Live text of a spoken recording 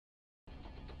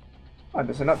Oh,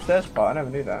 there's an upstairs part. I never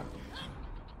knew that.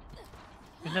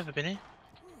 We've never been here.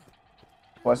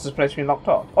 What's this place been locked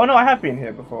off? Oh no, I have been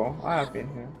here before. I have been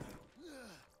here.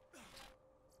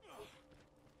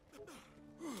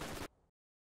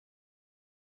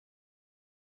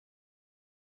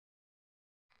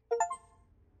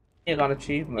 You got an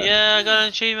achievement. Yeah, I got an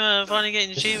achievement. I'm finally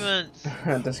getting achievements.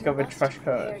 Discovered trash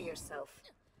Prepare code. yourself.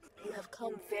 You have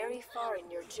come very far in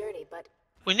your journey, but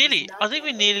We're it is nearly. I not think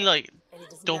yet we're nearly over, like and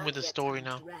it is done with not the yet story time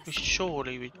now. to We rest.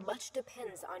 surely we. Much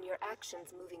depends on your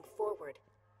actions moving forward.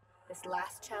 This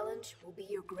last challenge will be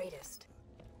your greatest.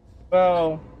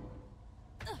 Well,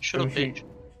 Shut up, if bitch.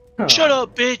 she, Shut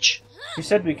up, bitch. she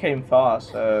said we came far,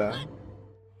 so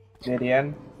near the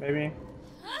end, maybe.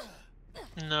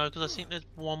 No, because I think there's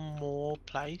one more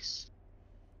place.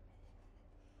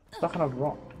 Stuck on a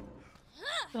rock.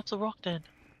 That's the rock then.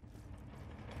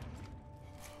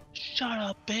 Shut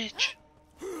up, bitch.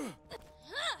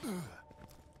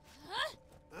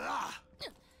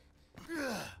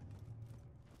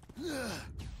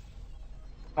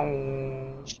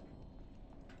 Oh.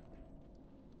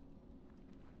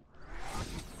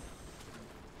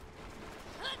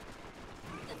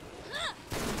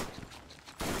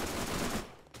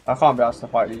 I can't be asked to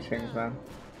fight these things, man.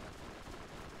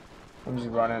 I'm just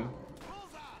running.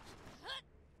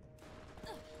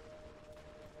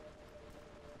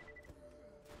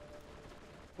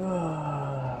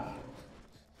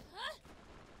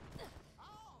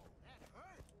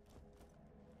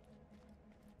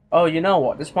 Oh, you know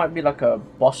what? This might be like a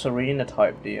boss arena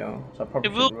type deal, so I It probably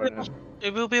will should be a run boss. in.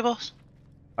 It will be a boss.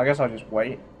 I guess I'll just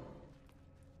wait.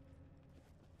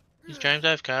 Is James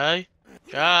AFK?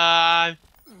 James!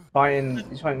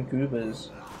 He's fighting goobers.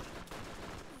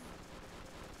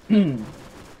 Hmm.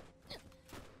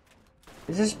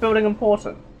 Is this building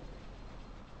important?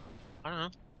 I don't know.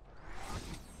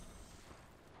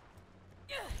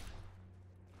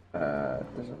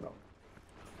 Doesn't look.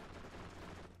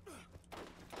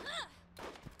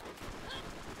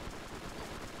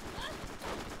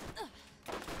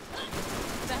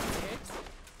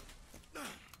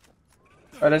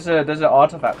 Oh, there's an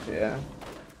artifact here.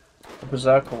 A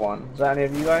berserker one. Is that any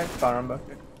of you guys? Can't remember.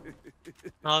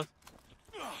 No.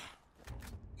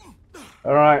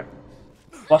 Alright.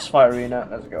 Boss fight arena,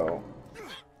 let's go.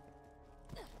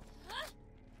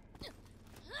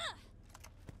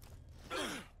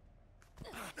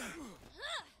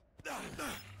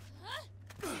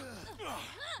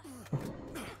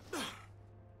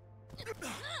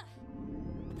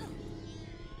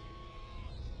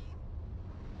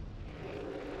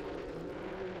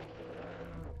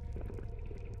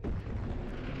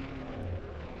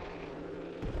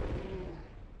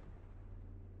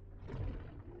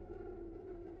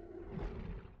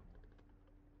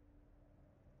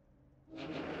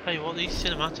 Hey, what? These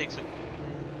cinematics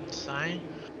are insane.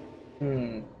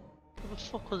 Hmm. What the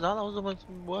fuck was that? That was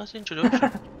the worst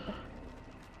introduction.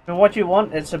 And what do you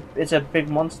want? It's a big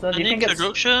monster. Do An you think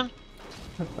introduction?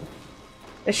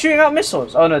 it's shooting out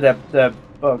missiles? Oh no, they're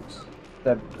bugs.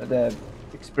 They're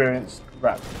experienced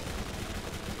rats.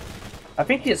 I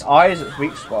think its eye is its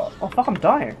weak spot. Oh fuck, I'm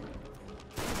dying.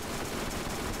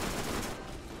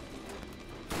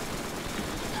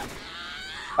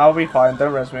 I'll be fine,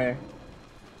 don't res me.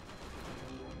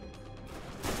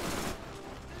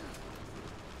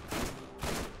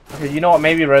 Okay, you know what,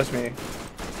 maybe res me.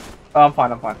 Oh, I'm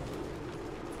fine, I'm fine.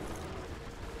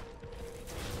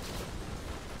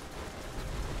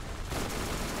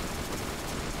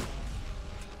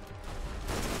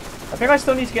 I think I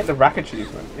still need to get the rack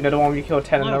achievement. You know, the one where you kill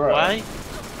 10 in a No row. way.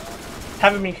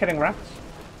 Haven't been killing rats.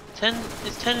 10.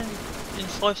 It's 10 in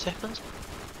 5 seconds.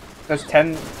 There's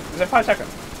 10. Is it 5 seconds?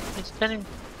 It's 10 in.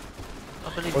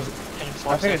 I believe Was it's 10 in I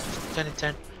 5 think seconds. 10 in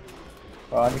 10.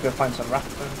 Well, I need to go find some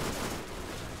rats then.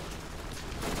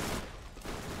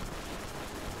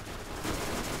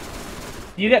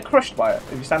 You get crushed by it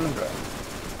if you stand under it.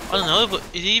 I don't know, but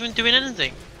is he even doing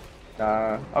anything?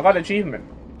 I got an achievement.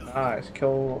 Nice,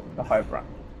 kill the hive rat.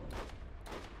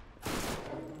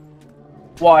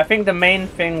 Well, I think the main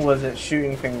thing was it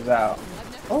shooting things out.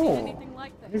 Oh,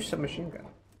 new submachine gun.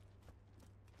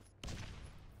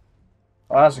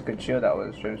 Oh, that's a good shield that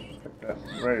was. James just picked up.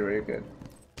 Really, really good.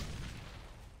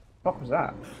 What was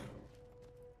that?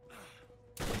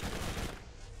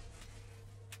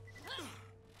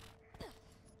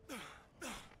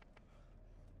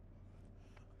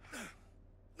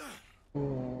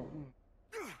 Ooh.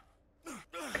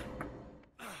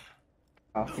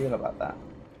 How I feel about that.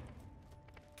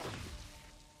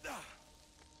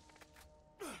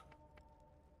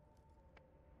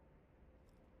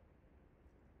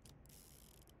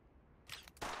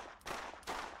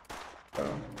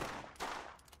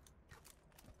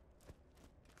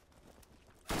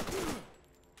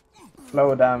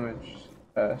 Lower damage.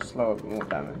 Slower, but more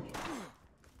damage.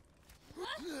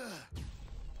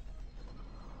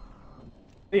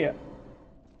 Yeah.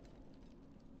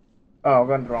 Oh, I've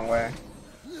gone the wrong way.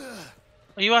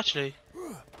 Are you actually?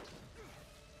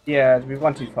 Yeah, we've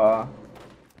gone too far.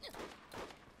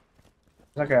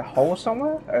 There's like a hole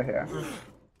somewhere? Oh, here.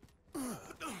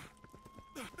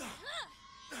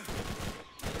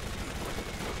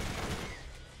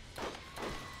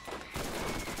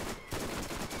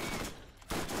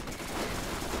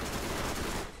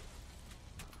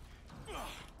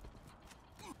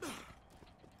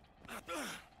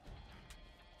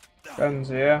 Guns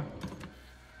here.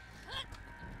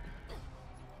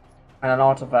 And an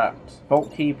artifact.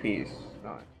 Vault key piece.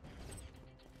 Nice.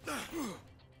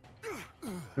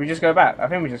 Do we just go back? I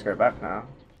think we just go back now.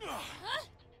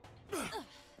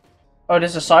 Oh,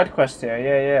 there's a side quest here.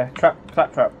 Yeah, yeah.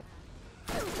 Clap trap.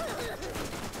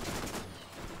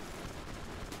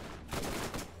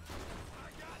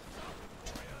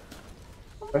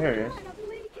 Oh, here he is.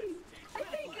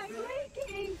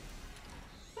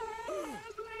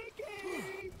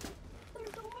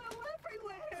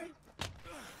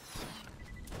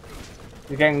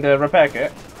 You're getting the repair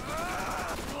kit?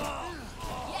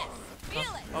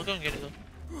 I'll go and get it though.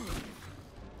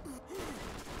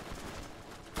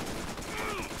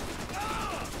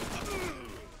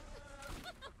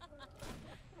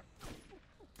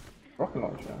 Rocket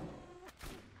launcher.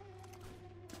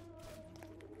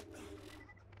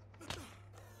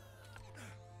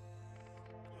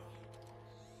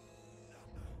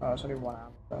 Oh, it's only 1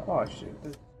 amp. Oh shit,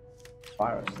 there's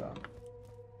virus though.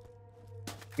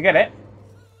 You get it?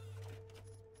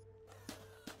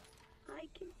 I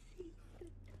can see the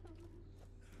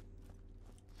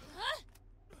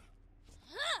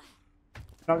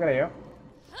Not get it yet.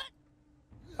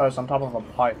 Oh, it's on top of a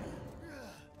pipe.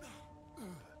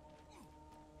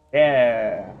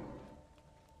 Yeah.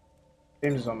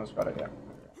 James has almost got it yet.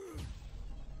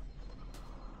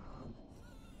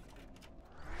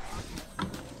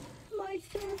 my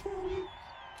cell phone.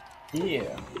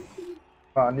 Yeah.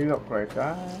 Got a new upgrade,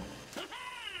 guys.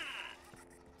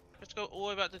 Let's go all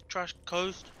the way back to the trash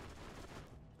coast.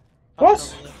 What?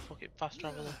 Fuck it, fast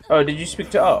travel there. Oh, did you speak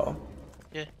to O?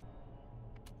 Yeah.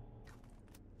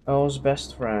 O's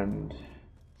best friend.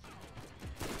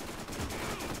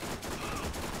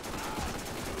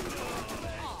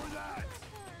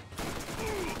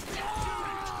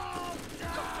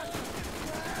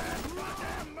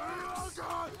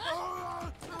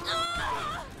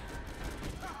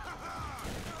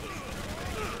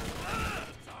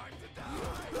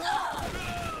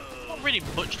 Not really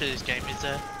much to this game, is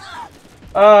there?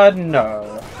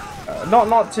 No.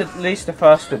 Not to at least the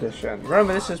first edition.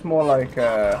 Remember, this is more like,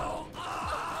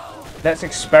 let's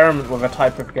experiment with a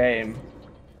type of game.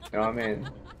 You know what I mean?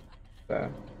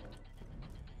 So.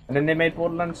 And then they made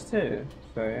Borderlands 2.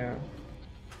 So, yeah.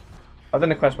 I've done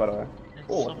the quest, by the way. And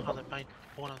Oh, somehow they made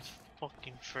Borderlands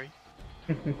fucking free.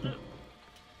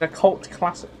 the cult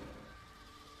classic.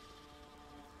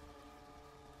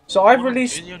 So I've Borderlands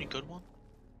released... 2 is the only good one.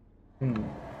 Hmm.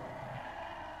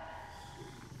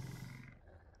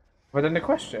 But then the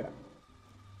quest yet?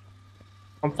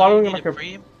 I'm following You like need to a...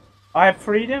 free him. I have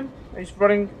freed him? He's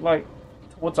running like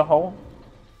towards a hole.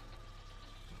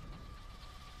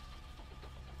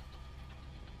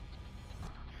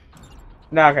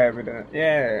 No, okay, we did it.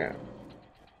 Yeah.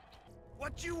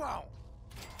 What you want?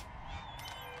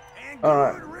 And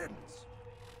Alright. good riddance.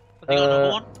 Have they got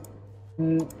another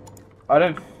one? I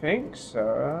don't think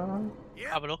so. Yep.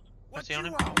 Have a look. What Press E on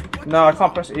you him. want? What No, you I can't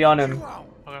want? press E on What him. you want?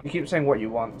 You keep saying what you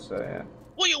want, so yeah.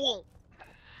 What you want?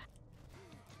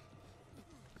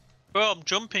 Bro, I'm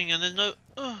jumping and there's no.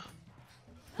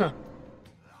 Huh.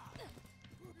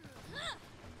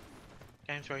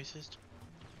 Game's racist.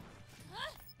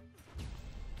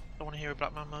 Don't want to hear a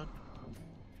black man moan.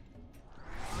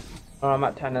 Oh, I'm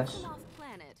at tennis. Off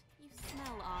planet. You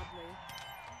smell oddly.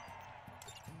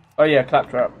 Oh yeah,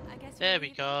 claptrap. I guess There we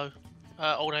go.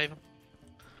 Old Haven.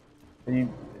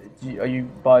 Are you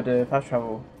by the fast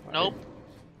travel? Nope.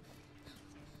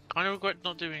 Kind of regret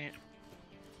not doing it.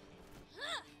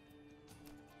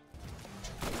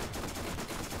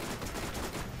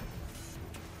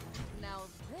 Now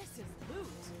this is loot.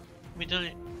 We done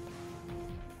it.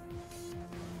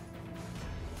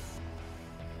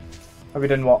 Have we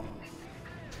done what?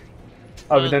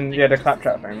 Oh, we done, yeah, the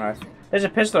claptrap thing, nice. There's a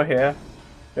pistol here,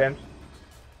 James.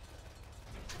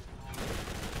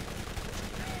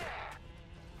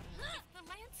 The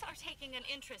Lance are taking an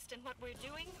interest in what we're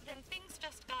doing, then things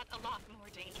just got a lot more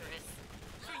dangerous.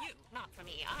 For you, not for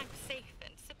me. I'm safe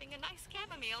and sipping a nice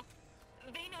chamomile.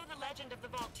 They know the legend of the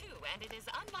vault too, and it is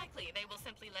unlikely they will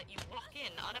simply let you walk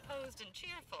in unopposed and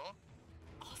cheerful.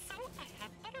 Also, I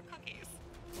have butter cookies.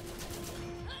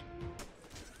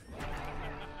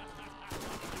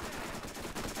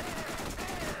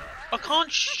 I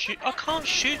can't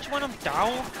shoot when I'm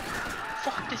down.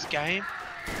 Fuck this game.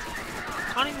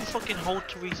 Can't even fucking hold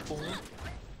to respawn.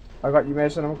 I got you,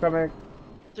 Mason. I'm coming.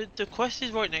 The quest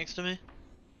is right next to me.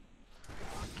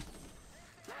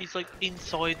 He's like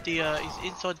inside the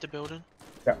he's inside the building.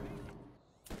 Yeah.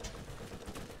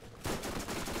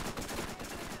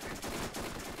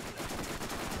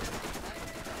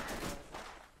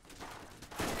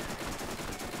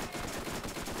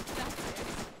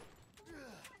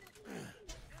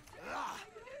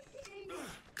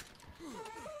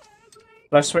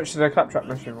 Let's switch to the claptrap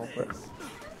mission real quick.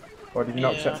 Or did you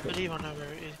not accept I it? believe I know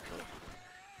where it is.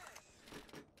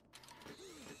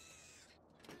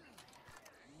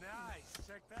 Nice.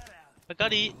 Check that out. I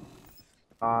got it.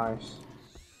 Nice.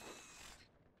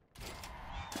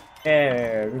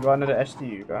 Yeah, we got another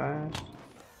SDU, guys.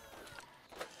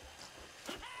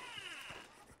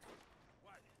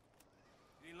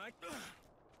 You like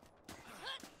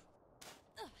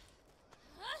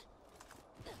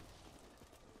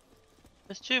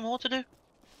There's 2 more to do.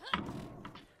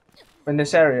 In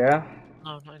this area,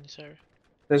 No, not in this area.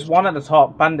 there's one at the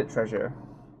top, bandit treasure.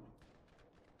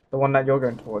 The one that you're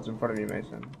going towards in front of you,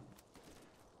 Mason.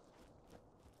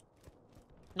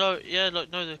 No, yeah,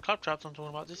 look, no, the claptraps I'm talking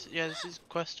about. This is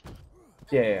quest.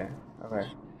 Yeah, yeah, okay.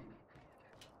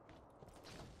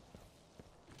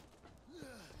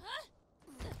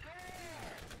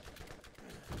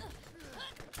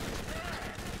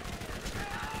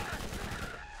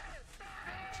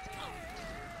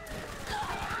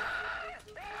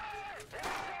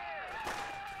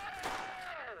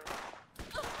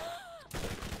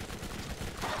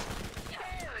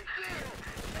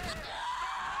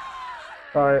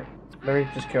 Alright, let me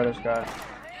just kill this guy.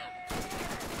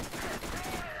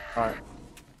 Alright.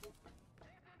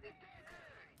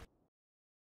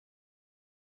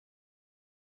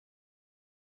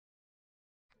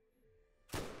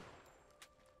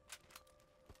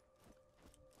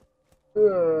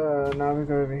 Now we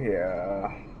go over here.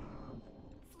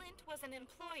 Flint was an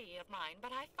employee of mine,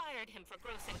 but I fired him for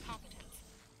gross incompetence.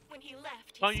 When he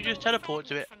left, he Can't you just stole a teleport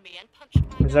to fragment it? from me and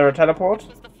punched my Is there a dog, teleport? which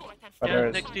was the fourth and Oh, Yeah, there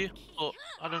is. next to you. But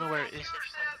I don't know where it is.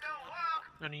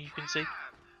 Only you can see.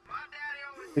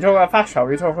 You talking about fast travel?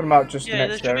 You're talking about just the Yeah, there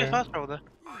next should be a area? fast travel there.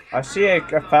 I see a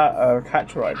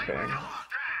catch ride thing.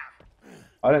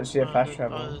 I don't see a fast Oh,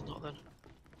 travel. there's not then.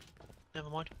 Never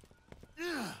mind.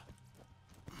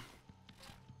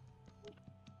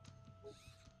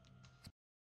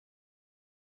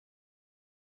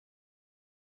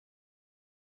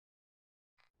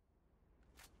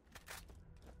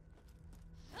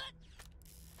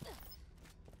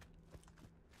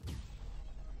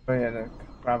 Oh yeah, the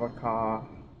grab a car.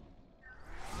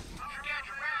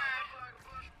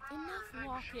 Enough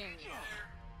walking.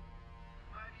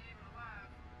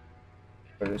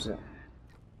 Where is it?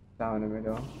 Down in the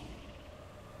middle.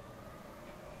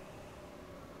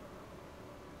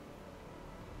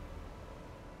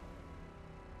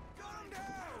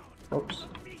 Oops.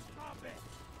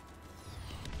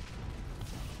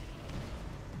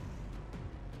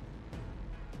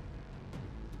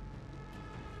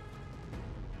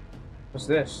 What's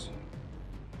this?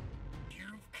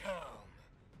 You've come.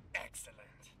 Excellent.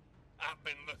 I've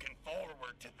been looking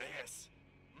forward to this.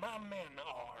 My men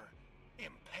are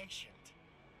impatient.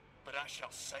 But I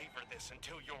shall savor this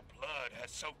until your blood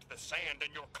has soaked the sand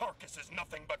and your carcass is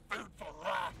nothing but food for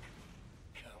Rock.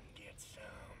 Come get some.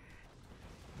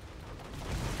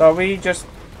 So are we just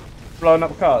blowing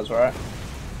up cars, right?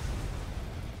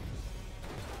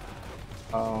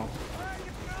 Oh.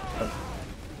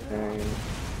 Okay.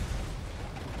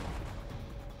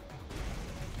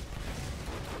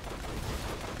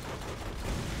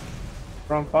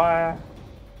 We're on fire.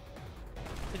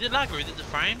 Is it lag or is it the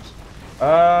frames?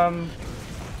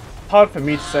 Hard for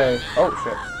me to say. Oh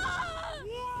shit.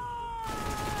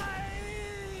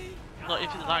 Like,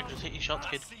 if it's lag, just hit your shots,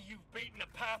 I kid. see you've beaten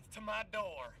a path to my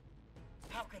door.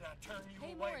 How could I turn you Pay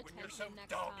away more when you're so attention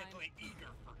next time. doggedly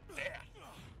eager for death?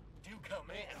 Do come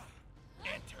in.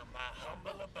 Enter my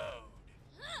humble abode.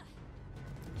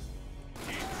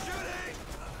 Keep shooting!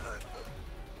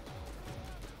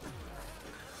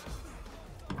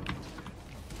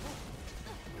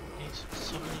 It's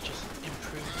suddenly just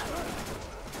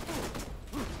improved.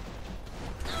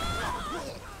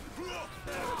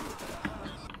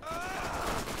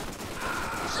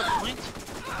 What's the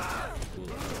point?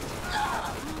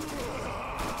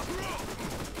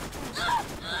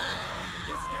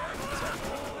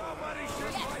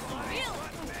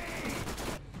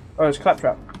 Oh, it's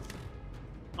Claptrap.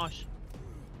 Nice.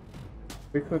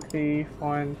 We quickly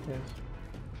find his.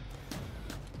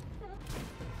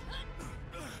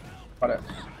 Got it.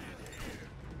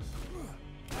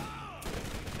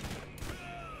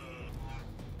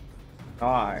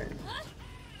 Nice.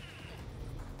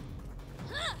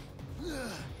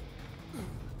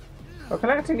 We're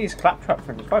collecting these Claptrap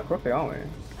things quite quickly, aren't we?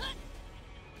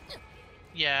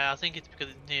 Yeah, I think it's because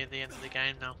it's near the end of the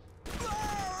game now.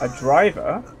 A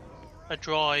driver? A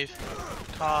drive.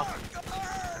 Car.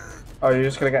 Oh, you're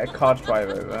just gonna get a car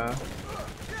driver over there.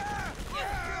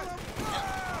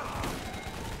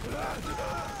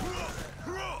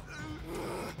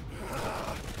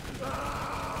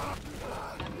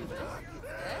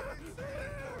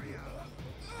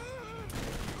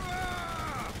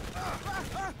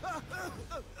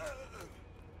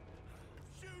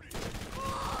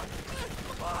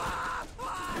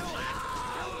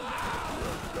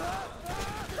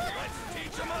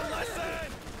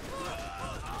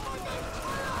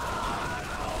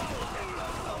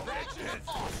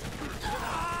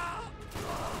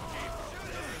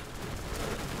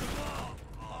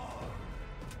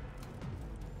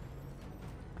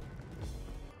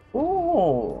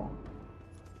 Ooh.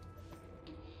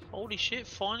 Holy shit,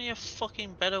 finally a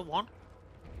fucking better one.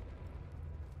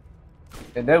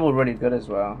 Yeah, they were really good as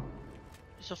well.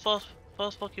 It's the first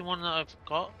fucking one that I've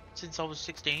got since I was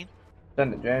 16.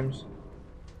 Send it, James.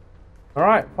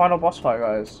 Alright, final boss fight,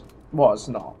 guys. Well, it's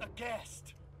not. A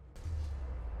guest.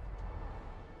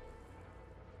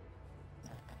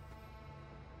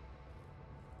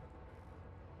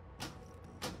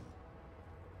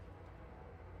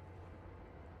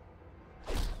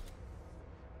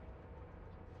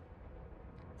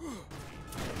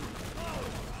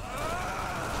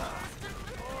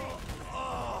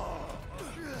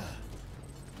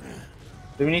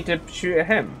 Do we need to shoot at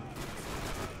him?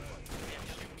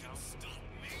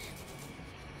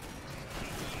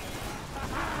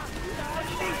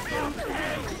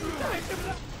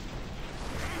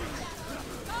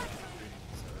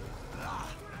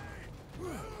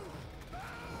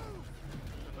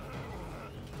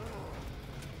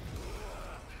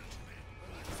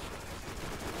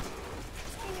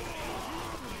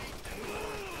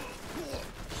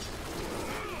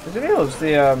 Is it real? Is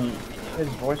the his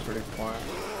voice really quiet?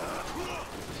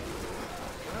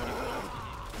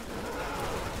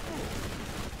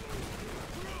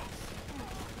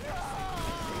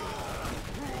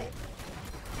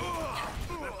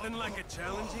 Nothing like a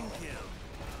challenging kill.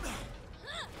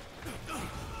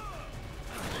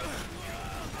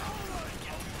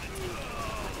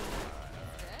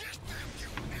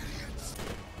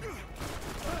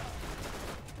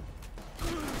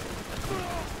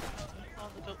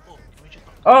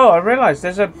 Oh, I realised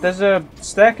there's a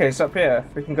staircase up here.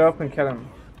 We can go up and kill him.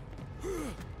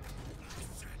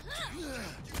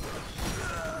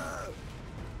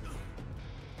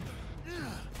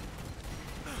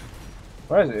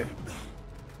 Where is he?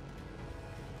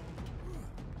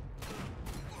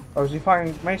 Oh, is he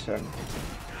fighting Mason?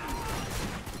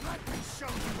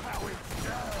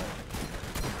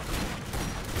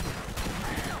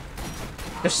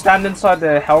 Just stand inside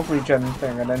the health regen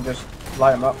thing and then just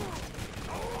light him up.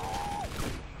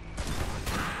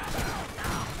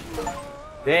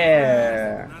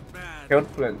 Yeah! Killed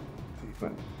Flint.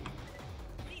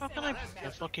 How can I be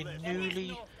a fucking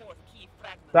newly...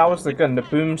 That was the gun, the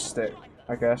boomstick,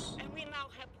 I guess.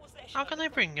 How can they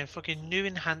bring a fucking new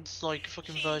enhanced like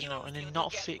fucking version out and then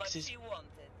not fix this?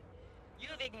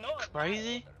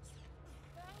 Crazy?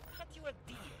 Cut you a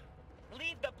deal.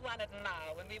 Leave the planet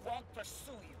now and we won't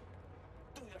pursue you.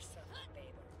 Do yourself a favor.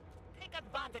 Take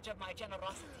advantage of my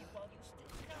generosity while you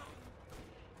still can.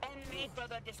 Any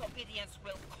further disobedience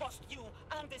will cost you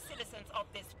and the citizens of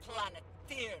this planet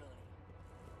dearly.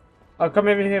 Oh, come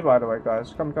over here, by the way,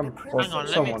 guys. Come. The Or Hang on, let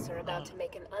me- someone. prisoners are about to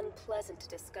make an unpleasant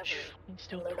discovery I'm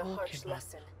still and learn a harsh talking, man.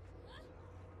 lesson.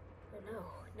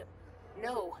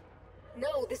 Oh,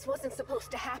 no, this wasn't supposed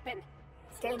to happen.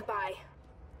 Stand by.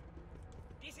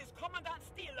 This is Commandant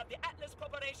Steele of the Atlas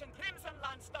Corporation Crimson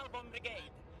Lance Starbomb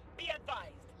Brigade. Be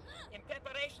advised, in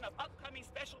preparation of upcoming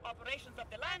special operations of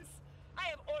the Lance, I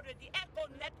have ordered the Echo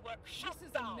Network shut This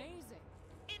is down. amazing.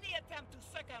 Any attempt to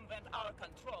circumvent our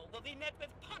control will be met with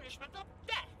punishment of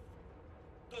death.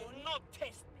 Do not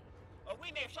test me, or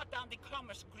we may shut down the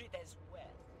commerce grid as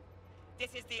well.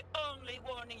 This is the only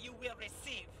warning you will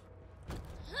receive.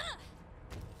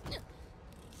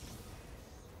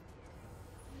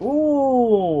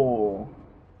 Ooh!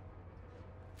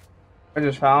 I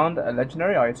just found a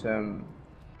legendary item.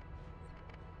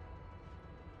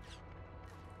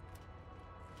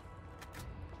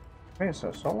 think it's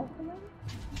a solo.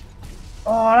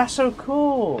 Oh, that's so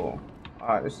cool.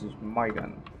 Alright, this is my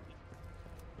gun.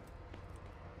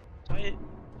 Is that it?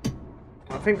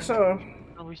 I think so.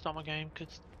 I'll restart my game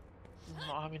because I'm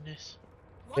not having this.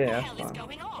 What Yeah, the that's hell is fine.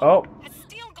 going on? Oh. Has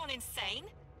Steel gone insane?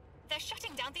 They're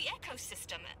shutting down the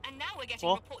ecosystem, and now we're getting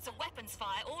What? reports of weapons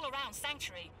fire all around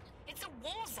Sanctuary. It's a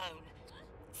war zone.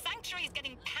 Sanctuary is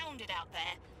getting pounded out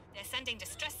there. They're sending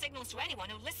distress signals to anyone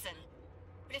who'll listen.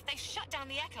 But if they shut down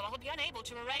the Echo, I'll be unable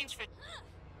to arrange for...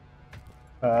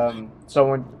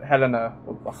 Someone, Helena,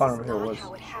 I can't remember who it Not was.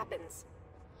 how it happens.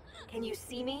 Can you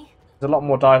see me? There's a lot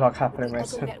more dialogue With happening, the Echo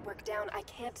Mason. network down, I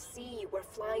can't see you. We're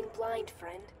flying blind,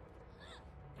 friend.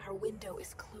 Our window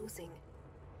is closing.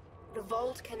 The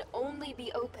vault can only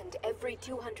be opened every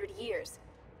 200 years.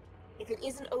 If it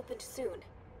isn't opened soon,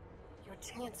 your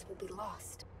chance will be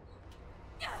lost.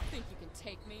 Think you can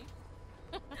take me?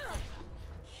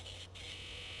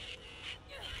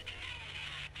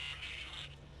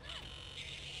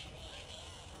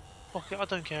 Fuck it, I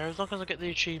don't care. As long as I get the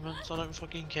achievements, I don't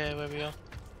fucking care where we are.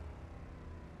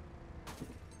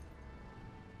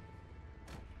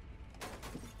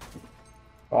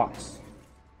 Nice.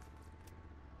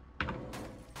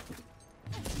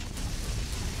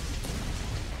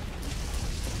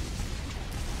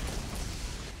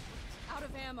 Out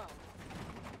of ammo.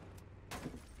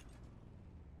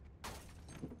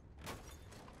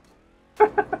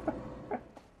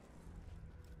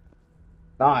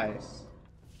 Nice.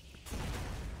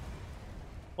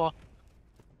 What?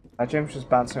 Jim's just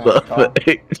bouncing on the car.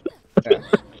 Perfect. Yeah.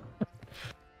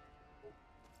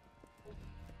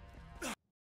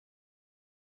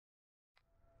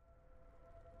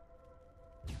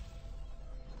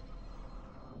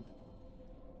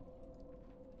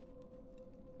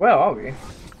 Where are we?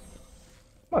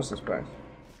 What's this place?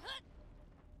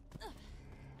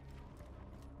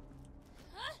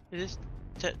 Is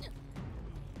this...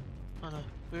 Oh no,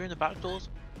 we're in the back doors.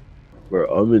 Bro,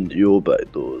 I'm in your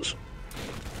back doors.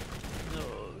 No.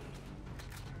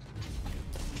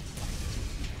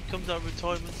 He comes out of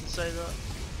retirement to say that.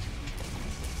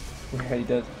 Yeah, he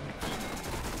did.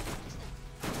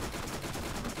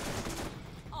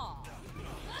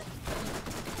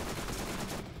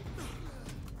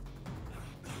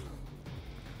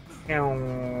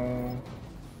 Meow.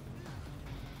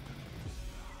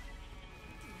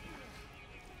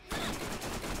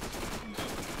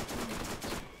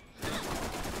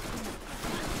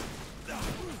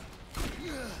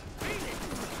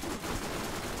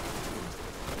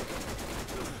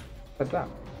 What's that?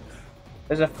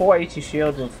 There's a 480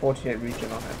 shield with 48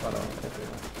 regen on it, by the way.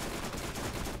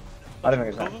 I don't think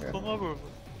it's Come accurate. over.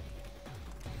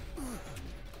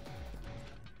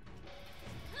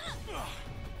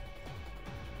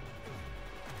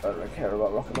 I don't really care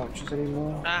about rocket launchers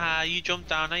anymore. Ah, you jumped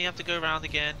down, now you have to go around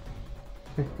again.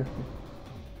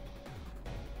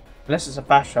 Unless it's a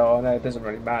fast travel, no, it doesn't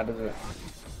really matter, does it?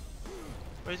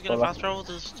 Or he's gonna Well, fast travel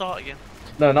to the start again.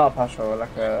 No, not a fast travel,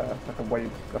 like a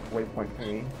waypoint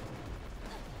thingy.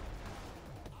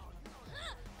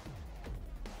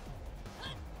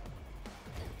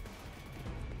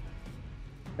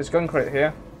 There's gun crate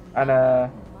here, and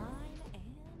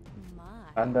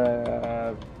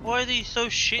Why are these so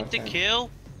shit to Okay.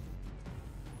 kill?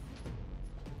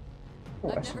 oh,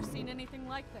 I've that's never seen anything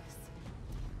like this.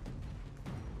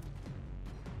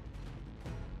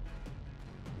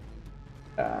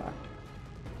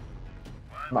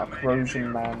 not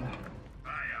corrosion, man.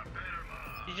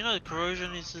 Did you know the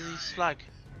corrosion is the slag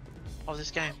of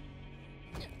this game?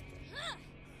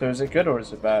 So is it good or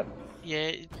is it bad? Yeah,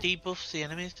 it debuffs the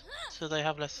enemies, so they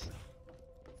have less,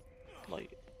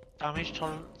 like, damage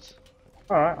tolerance.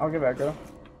 Alright, I'll give it a go.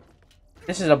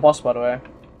 This is a boss, by the way.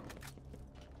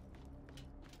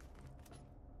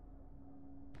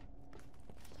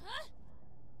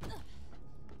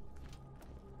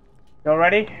 You all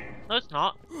ready? No, it's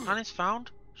not. And it's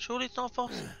found. Surely it's not a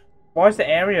boss. Why is the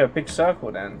area a big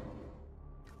circle then?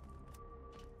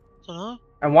 Dunno.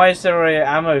 And why is there a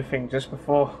ammo thing just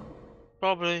before?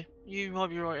 Probably. You might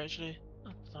be right, actually.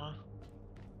 I dunno.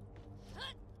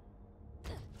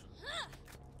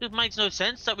 It makes no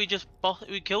sense that we just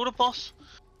killed a boss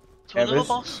to Yeah, another this-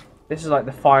 boss. This is like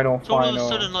the final, So all of a final.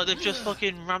 sudden, like, they've just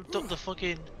fucking ramped up the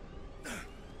fucking...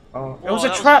 Oh, it Oh, was a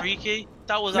that trap! Was freaky.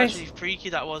 That was Miss- actually freaky,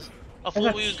 that was. I Is thought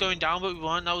that- we was going down, but we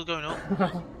weren't. That was going up.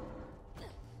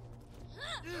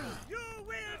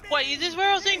 Wait, is this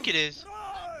where I think it is?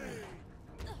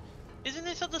 Isn't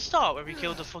this at the start where we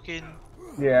killed the fucking...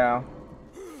 Yeah.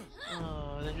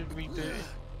 Oh, they just rebooted.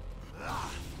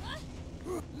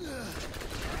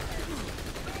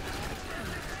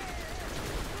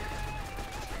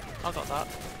 I got that.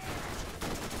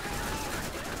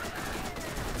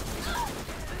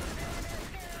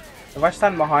 If I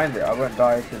stand behind it, I won't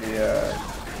die to the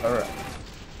turret.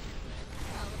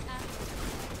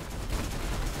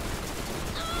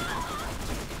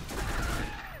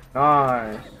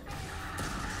 Nice.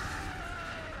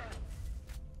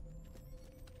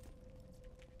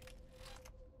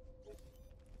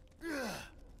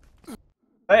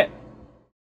 Hey.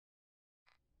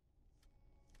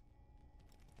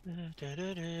 Get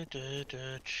your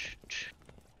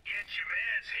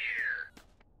mans here.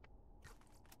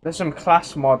 There's some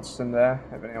class mods in there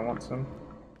if anyone wants them.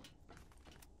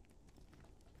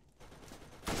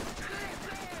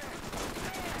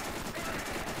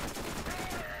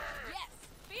 Yes,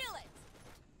 feel it.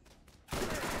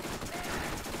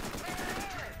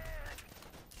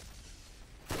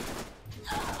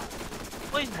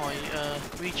 Where's my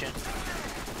regen?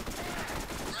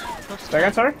 Say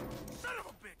again, sorry? Son of a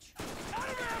bitch! Out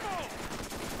of ammo!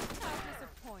 How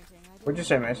disappointing. I What'd you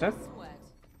say, Mason? sweat.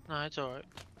 No, it's alright.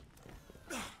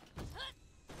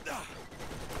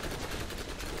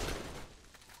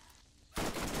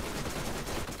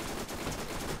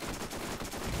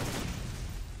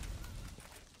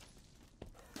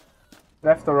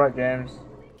 Left or right, James?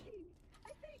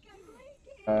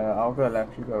 I'll go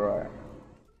left, you go right.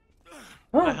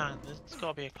 Hey, hang on, there's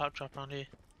gotta be a claptrap around here.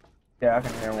 Yeah, I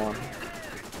can hear one.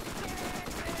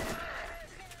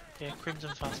 Yeah,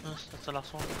 Crimson Fastness, that's the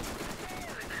last one.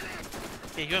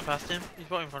 Yeah, you went past him, he's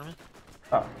right in front of me.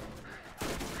 Oh.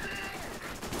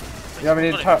 You have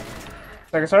any Got him.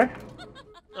 Second, sorry?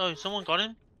 Oh, someone got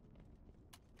him?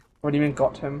 What do you mean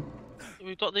got him?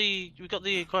 We got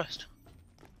the quest.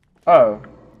 Oh.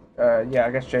 Yeah,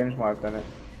 I guess James might have done it.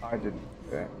 I didn't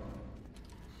do it.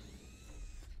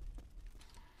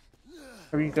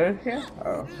 Can we go here?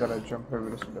 Oh, gotta jump over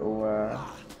this little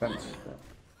fence bit.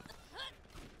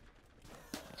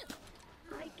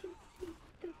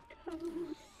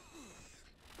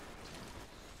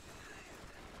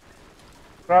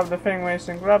 Grab the thing,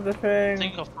 Mason, grab the I thing!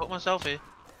 think I've put myself here.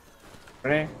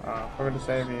 Ready? Oh, I'm gonna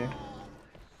save you.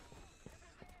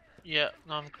 Yeah,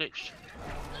 no, I'm glitched.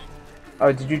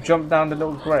 Oh, did you jump down the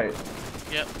little grate?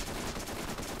 Yep.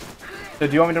 So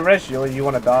do you want me to res you or you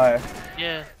want to die?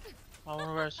 Yeah. I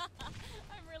wanna res. I'm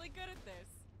really good at this.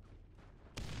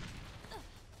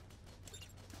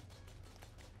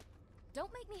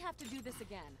 Don't make me have to do this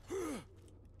again.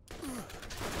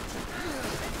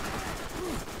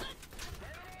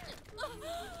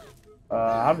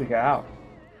 How do we get out?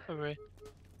 Hooray.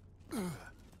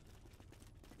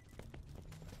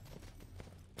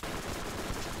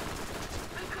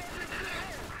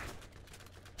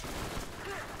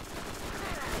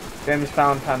 James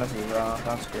found Tannis as well,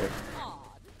 that's good.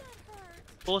 Aw, did that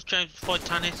hurt? Force James to fight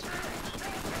Tannis.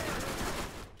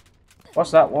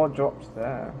 What's that? What dropped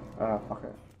there? Oh, fuck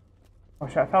it. Oh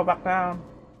shit, I fell back down.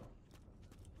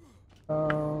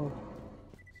 Oh.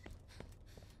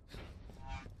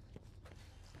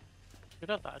 Should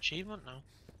have that achievement now.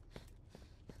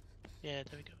 Yeah,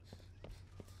 there we go.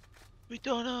 We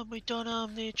done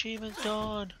 'em, the achievement's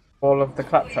done. All of the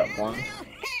claptrap ones.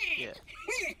 Yeah.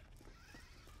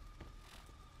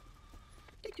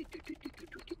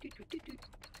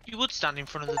 You would stand in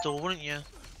front of the door, wouldn't you?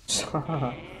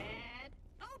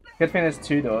 Good thing there's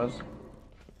two doors.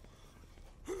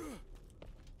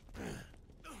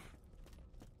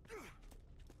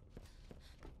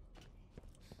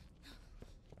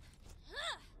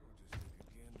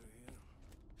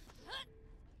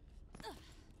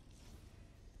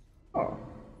 Oh.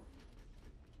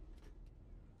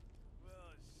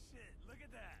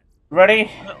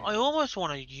 Ready? I almost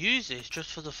want to use this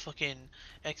just for the fucking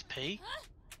XP.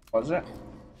 Was it?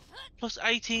 Plus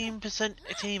 18%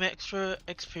 team extra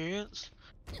experience.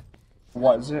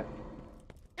 What is it?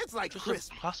 It's like Just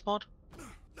crisp. a class mod.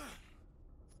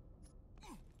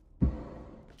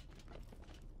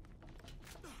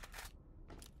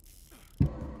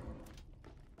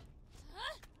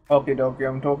 Okay, dokie,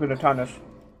 I'm talking to Tannis.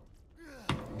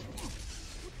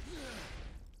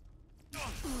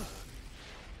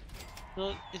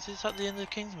 Look, is this at the end of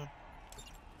Kingsman?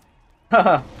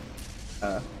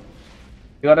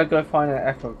 You gotta go find an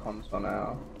echo console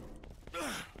now.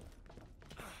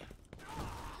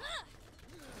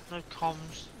 No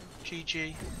comms.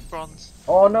 GG. Bronze.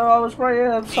 Oh no, I was right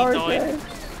here. I'm He sorry, died. James.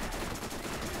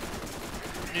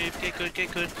 Noob, get good,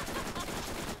 get good.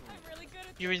 I'm really good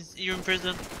at You're in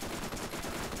prison.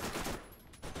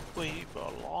 We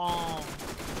belong.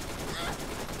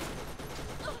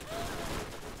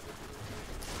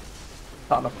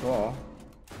 Not on the floor.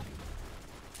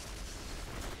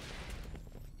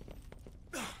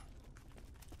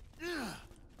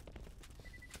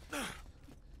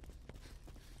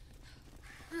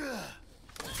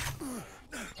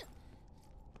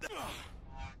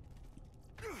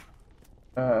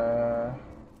 Uh.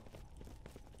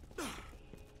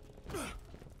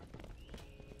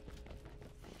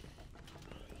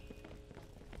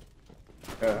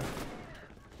 Yeah.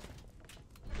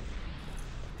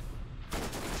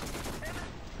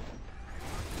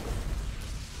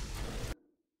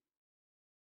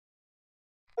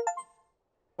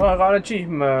 Oh, I got an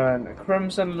achievement.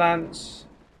 Crimson Lance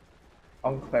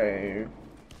Enclave.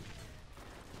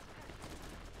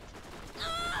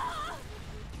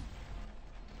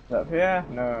 Is it up here?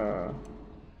 No.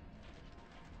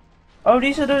 Oh,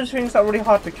 these are those things that are really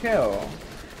hard to kill.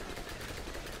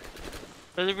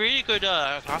 There's a really good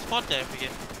class mod there for you.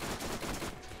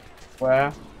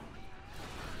 Where?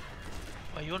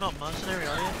 Oh, you're not mercenary,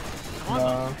 are you? Am I No.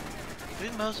 not? Are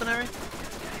you mercenary?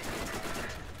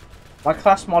 My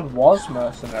class mod was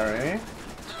mercenary.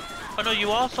 Oh no, you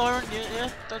are Siren.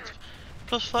 Yeah. That's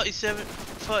plus 36%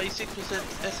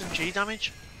 SMG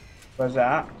damage. Where's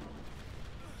that?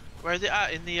 Where is it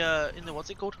at? In the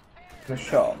what's it called? The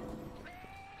shop.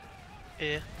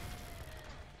 Yeah.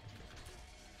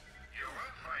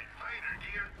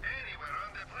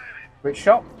 Which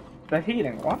shop? The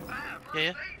healing one?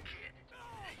 Yeah.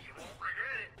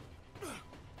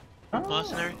 Oh.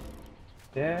 Mercenary.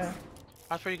 Yeah.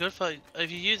 That's pretty good for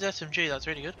if you use SMG. That's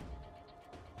really good.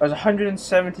 It was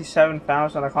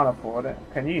 177,000. I can't afford it.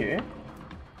 Can you?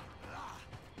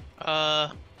 Uh.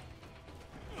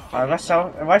 If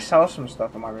I sell some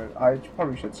stuff, I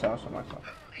probably should sell some myself.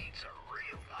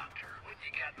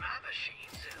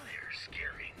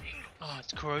 Oh,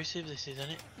 it's corrosive. This is, isn't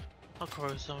it? Not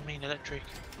corrosive. I mean electric.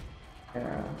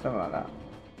 Yeah, something like that.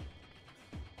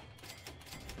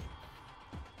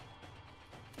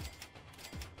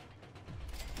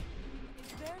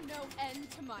 Is there no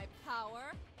end to my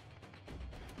power?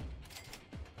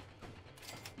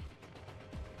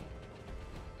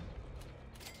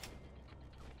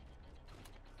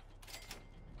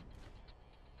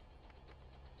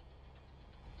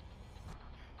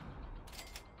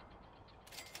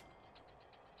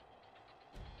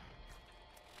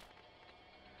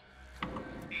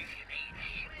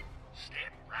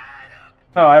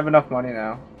 Oh, I have enough money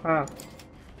now. Huh.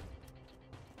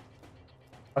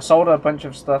 I sold a bunch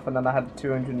of stuff and then I had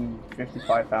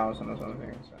 255,000 or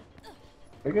something. So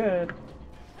we're good.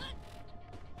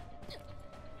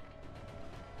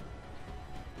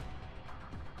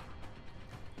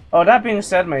 Oh, that being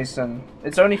said, Mason,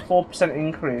 it's only 4%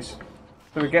 increase,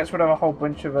 so it gets rid of a whole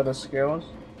bunch of other skills.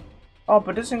 Oh,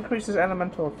 but this increases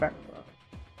elemental effect.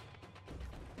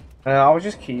 I'll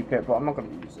just keep it, but I'm not going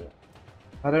to use it.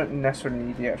 I don't necessarily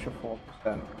need the extra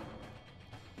 4%.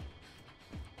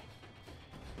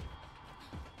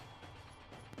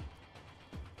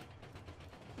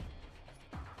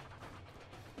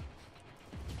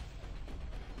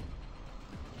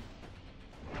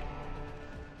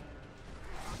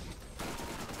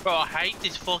 Bro, I hate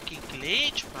this fucking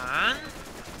glitch, man.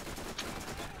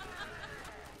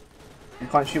 You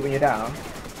can't shoot when you're down.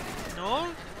 No.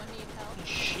 Anyone need help?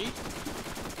 Shit.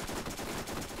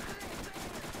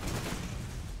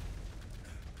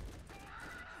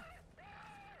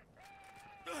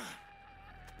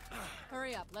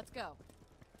 Hurry up, let's go.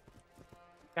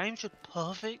 Game's just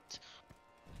perfect.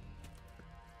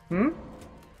 Hmm?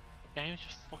 Game's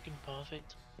just fucking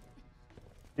perfect.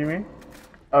 You mean?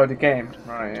 Oh, the game.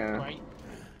 Right, yeah. Great.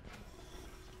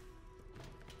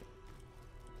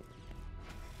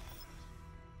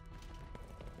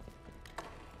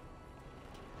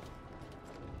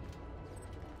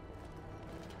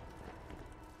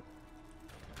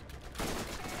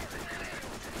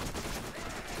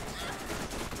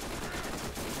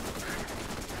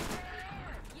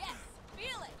 Yes,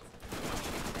 feel it.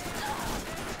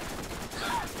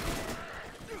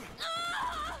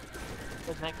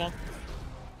 Where's that gun?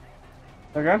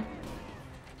 Okay?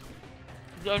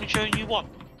 Is it only showing you one?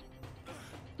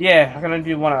 Yeah, I can only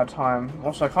do one at a time.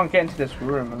 Also, I can't get into this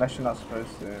room unless you're not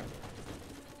supposed to.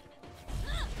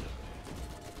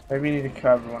 Maybe you need to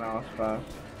kill everyone else first.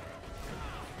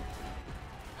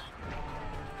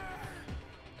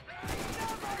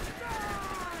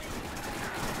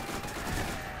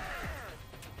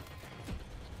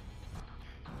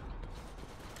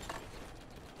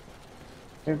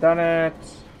 We've done it.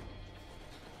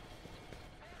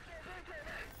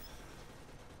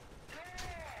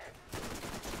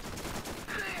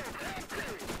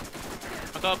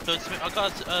 I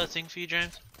got a thing for you,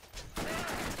 James.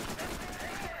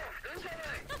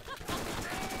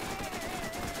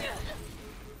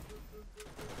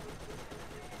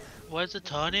 Where's the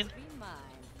turning? Be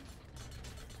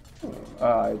mine.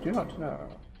 I do not know.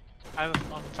 I'm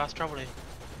fast traveling.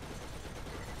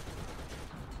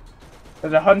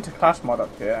 There's a hunter class mod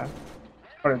up here.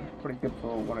 Pretty good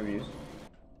for one of these.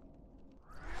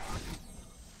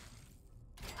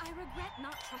 I regret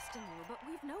not trusting you, but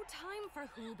we've no time for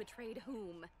who betrayed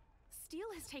whom. Steel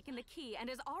has taken the key and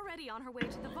is already on her way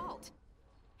to the vault.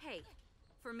 Hey,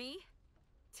 for me,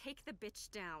 take the bitch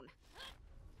down.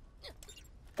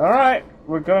 Alright,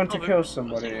 we're going to kill I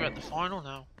somebody. think we're at the final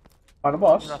now. Oh, the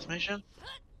boss? Last mission.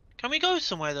 Can we go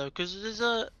somewhere though? Because there's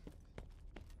a...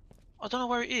 I don't know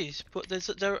where it is, but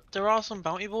there are some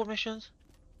bounty board missions.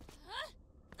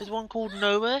 There's one called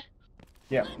Nowhere.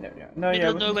 Yeah. No, Middle yeah,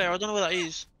 of Nowhere, I don't know where that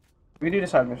is. we can do the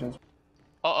side missions.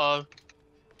 Uh-oh.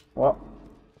 What?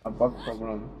 A bug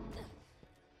problem.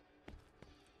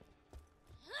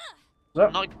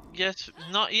 What's up?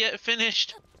 Not yet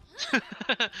finished.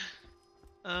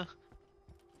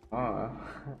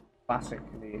 Classic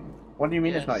indeed. What do you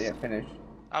mean it's not yet finished?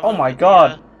 Oh my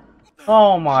god!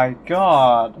 Oh my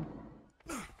god!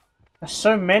 There's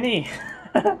so many!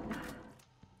 Just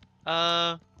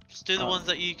do the ones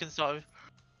that you can start with.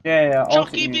 Yeah, Chucky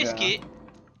ultimate Biscuit!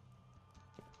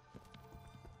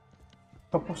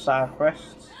 Couple side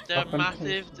quests. They're Nothing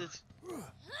massive.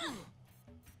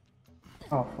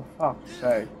 Oh, for fuck's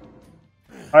sake.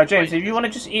 Alright, James, if you want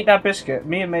to just eat that biscuit,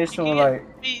 me and Mason will like...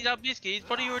 Eat that biscuit, he's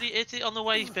probably already ate it on the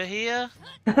way for here.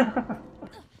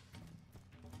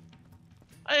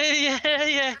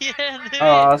 Yeah. Oh,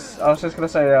 I was just gonna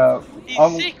say,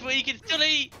 He's sick, but he can still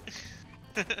eat.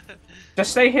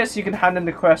 just stay here so you can hand in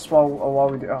the quest while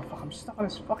we do. Oh, fuck, I'm stuck on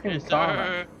this fucking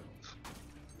car.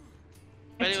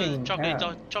 Man.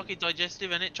 Chocky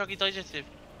digestive, innit? Chocky digestive.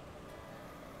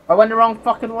 I went the wrong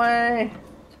fucking way.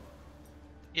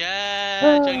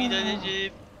 Yeah, Chocky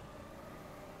digestive.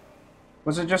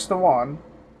 Was it just the one?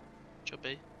 Should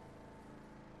be.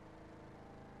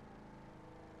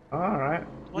 Alright.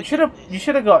 You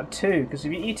should have got two, because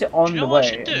if you eat it on the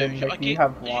way, and then like, you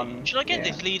have one. Should I get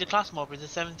this leader class mob with a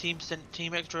 17%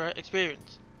 team extra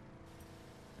experience?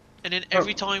 And then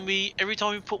every time we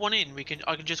put one in,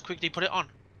 I can just quickly put it on.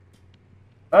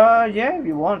 Yeah, if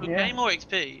you want, We'll gain more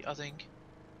XP, I think.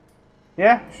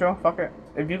 Yeah, sure, fuck it.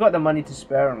 If you got the money to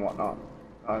spare and whatnot,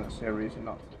 I don't see a reason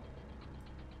not to.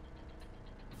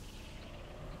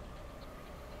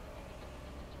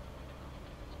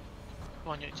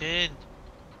 Come on, you're in.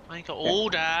 I ain't got all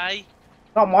day.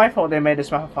 It's not my fault they made this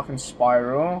fucking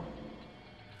spiral.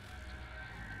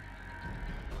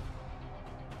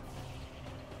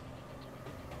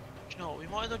 Do you know what? We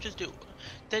might as well just do.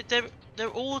 They're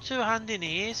all two-hand in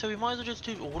here, so we might as well just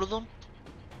do all of them.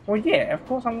 Well, yeah, of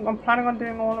course. I'm planning on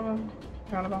doing all of them.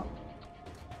 About.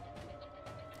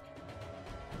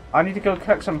 I need to go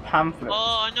collect some pamphlets.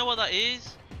 Oh, I know what that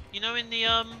is. You know in the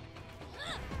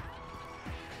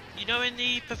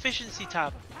proficiency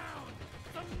tab.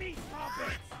 You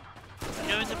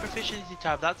know in the proficiency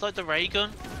tab, that's like the ray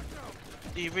gun,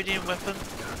 the iridium weapon.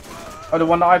 Oh, the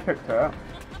one that I picked up.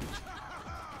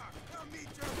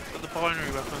 Or the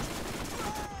binary weapon.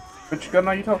 Which gun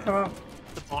are you talking about?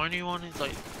 The binary one is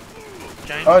like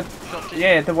James. Oh,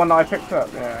 yeah, the one that I picked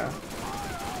up. Yeah.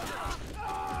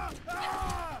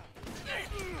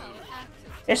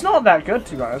 It's not that good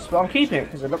to be honest, but I'm keeping it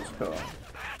because it looks cool.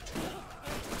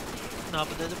 No,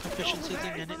 but there's a proficiency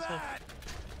thing in it, so.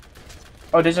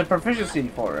 Oh, there's a proficiency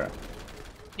for it.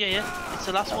 Yeah, it's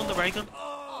the last one, the ray gun.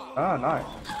 Oh, nice.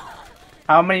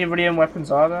 How many iridium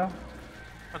weapons are there?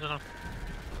 I don't know.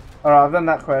 Alright, I've done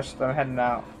that quest. I'm heading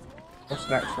out. What's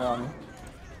the next one?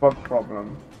 Bug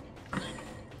problem.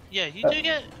 Yeah, you do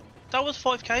get. That was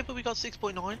 5k, but we got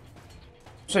 6.9.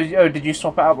 So, oh, did you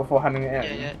swap it out before handing it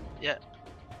in? Yeah.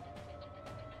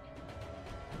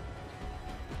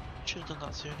 Should have done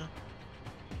that sooner.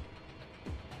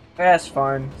 Yeah, it's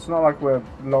fine. It's not like we're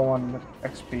low on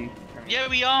XP. Yeah,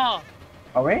 we are.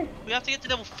 Are we? We have to get to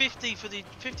level 50 for the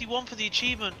 51 for the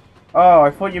achievement. Oh,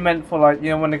 I thought you meant for like,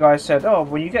 you know, when the guy said, oh,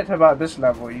 when you get to about this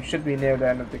level, you should be near the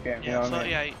end of the game. Yeah, you know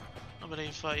 38. I mean? I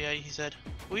believe 38. He said.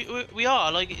 We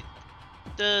are like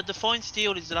the fine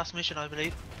steel is the last mission, I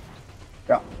believe.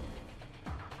 Yeah.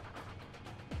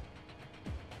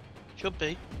 Should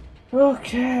be.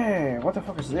 Okay, what the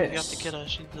fuck is this? You have to kill her.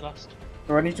 She's the last.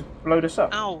 Do I need to blow this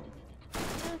up? Ow.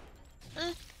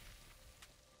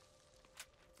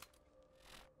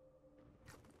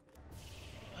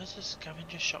 Where's the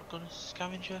scavenger shotgun?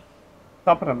 Scavenger?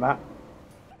 Top of the map.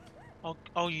 I'll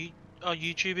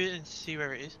YouTube it and see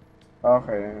where it is.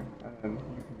 Okay, yeah. And then you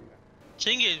can do that.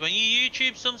 Thing is, when you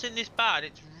YouTube something this bad,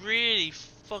 it's really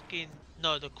fucking...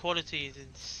 No, the quality is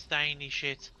insanely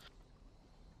shit.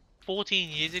 14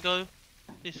 years ago,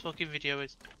 this fucking video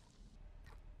is...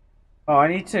 Oh, I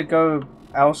need to go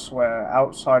elsewhere,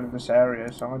 outside of this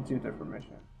area, so I'm gonna do a different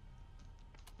mission.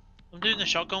 I'm doing the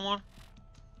shotgun one.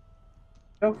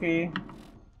 Okay.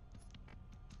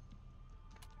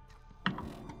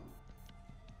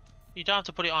 You don't have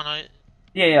to put it on it.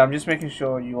 Yeah, I'm just making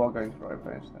sure you are going to the right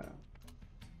place now.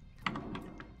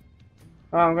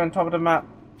 Oh, I'm going top of the map.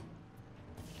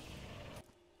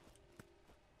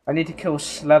 I need to kill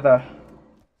Slither.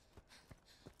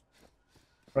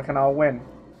 Reckon I'll win.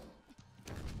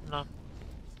 No.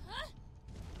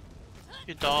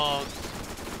 Your dog.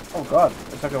 Oh god,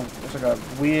 it's like a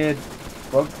weird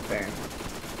bug thing.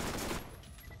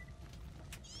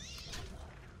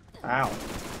 Ow.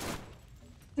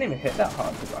 Didn't even hit that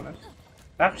hard to be honest.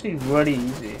 Actually really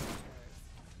easy.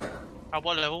 At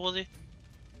what level was he?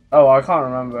 Oh, I can't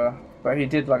remember. But he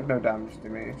did like no damage to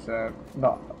me, so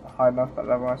not high enough that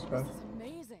level I suppose. This is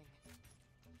amazing.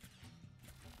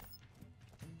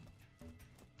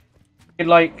 He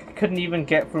like couldn't even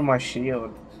get through my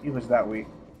shield. He was that weak.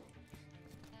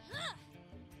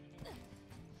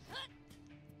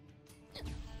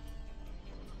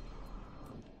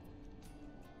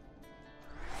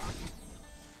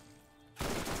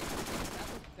 That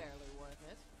was barely worth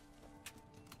it.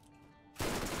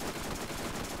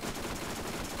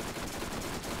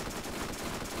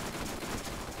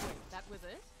 Wait, that was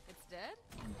it? It's dead?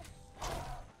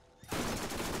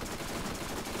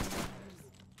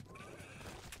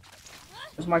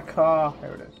 Where's my car?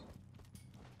 Here it is.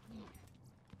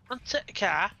 Take the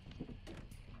car.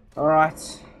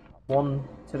 Alright. On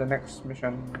to the next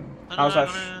mission. How's that?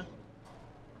 I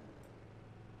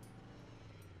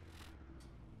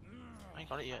ain't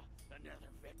got it yet.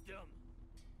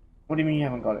 What do you mean you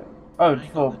haven't got it? Oh,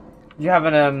 for you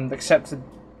haven't accepted,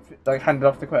 like handed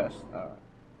off the quest. Alright.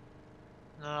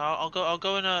 No, I'll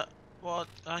go in a what?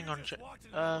 Hang on.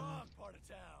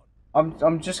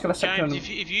 I'm just gonna set James,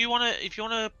 you if you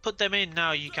wanna put them in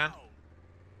now, you can.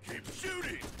 Keep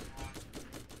shooting.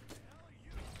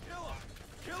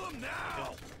 Kill him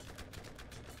now.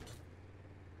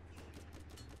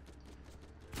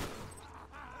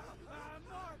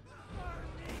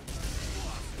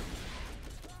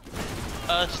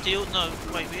 Steel? No,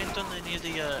 wait, we ain't done any of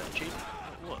the achievement.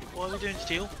 Why are we doing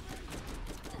steel?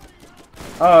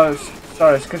 Oh,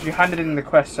 sorry, it's because you handed in the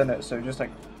quest in it, so it just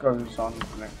like goes on.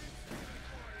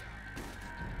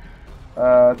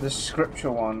 The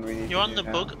scripture one we need. You're on the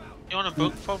bug. You're on a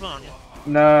bug problem, aren't you?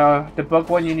 No, the bug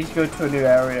one you need to go to a new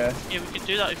area. Yeah, we can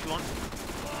do that if you want.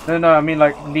 No, I mean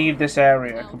like leave this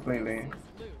area completely.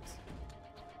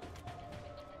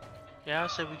 Yeah, I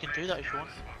said we can do that if you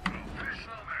want.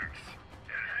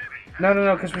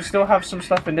 No, because we still have some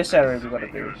stuff in this area we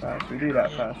gotta do first. We do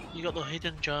that Yeah, first. you got the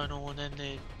hidden journal and then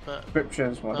the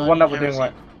Scriptures one, the one that we're doing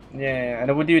right. Yeah, and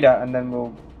then we'll do that, and then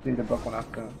we'll do the book one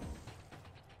after.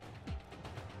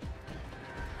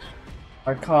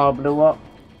 My car blew up.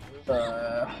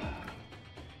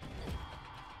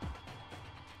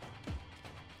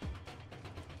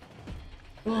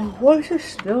 Oh, why is it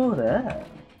still there?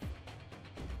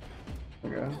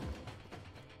 Okay.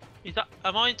 Is that?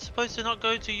 Am I supposed to not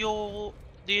go to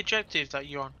the objective that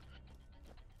you're on?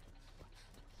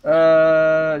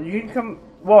 You can come.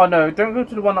 Well, no, don't go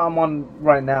to the one that I'm on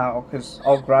right now, because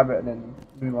I'll grab it and then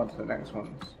move on to the next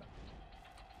ones.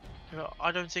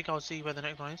 I don't think I'll see where the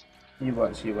next one is. You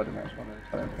won't see where the next one is,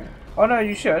 I don't think. Oh no,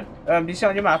 you should. Do you see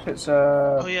on your map? It's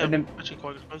Oh yeah, I'm actually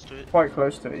quite close to it. Quite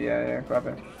close to it. Yeah, grab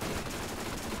it.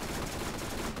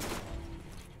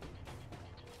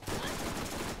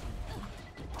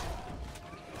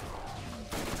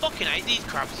 Fucking hate these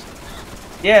crabs.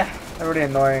 Yeah, they're really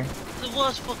annoying. The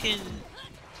worst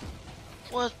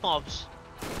mobs.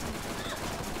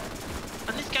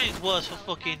 And this game's worse for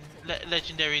fucking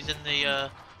legendaries than the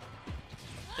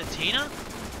Tina.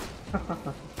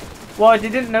 Well, you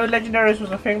didn't know legendaries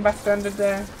was a thing back then, did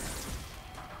they?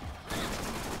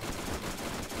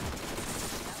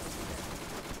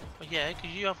 Oh, yeah,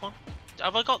 because you have one.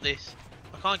 Have I got this?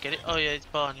 I can't get it. Oh yeah, it's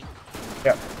Barney.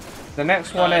 Yep. The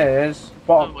next one is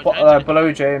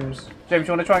below James. James,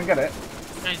 you want to try and get it?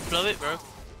 James, blow it, bro.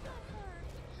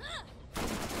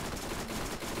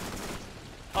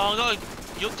 Oh, I got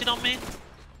yuked it on me.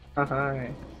 Haha.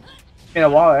 Been a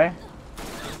while, eh?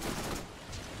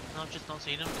 No, I've just not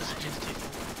seen him because it's just too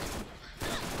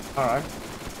full. Alright.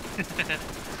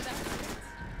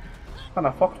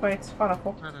 Kinda fucked, mate. Kinda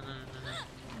fucked. No.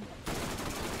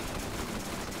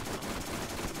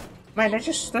 Man,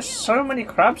 there's so many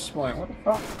crabs spawning. What the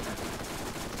fuck?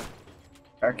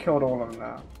 I killed all of them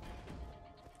now.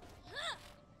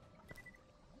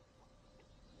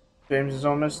 James is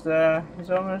almost there. He's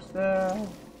almost there.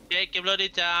 Take your bloody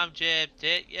time, Jim.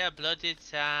 Take your bloody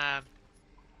time.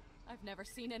 I've never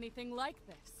seen anything like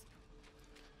this.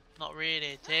 Not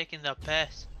really, taking the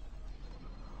piss.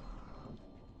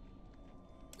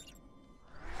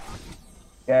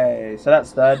 Okay, so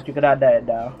that's done. You can add that in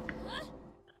now.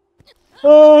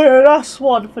 Oh, yeah, last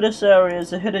one for this area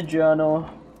is a hidden journal.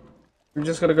 We're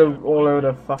just gonna go all over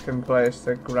the fucking place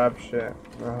to grab shit.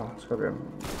 Oh, it's gonna be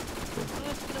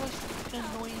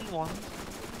Annoying one.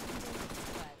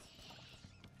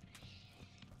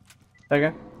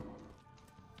 okay.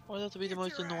 Why do they have to be the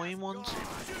most annoying ones?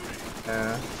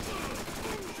 Yeah.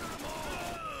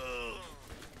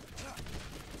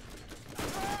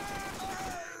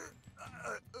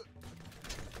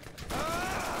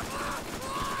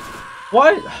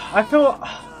 Why? I feel.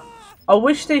 I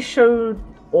wish they showed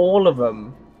all of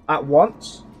them at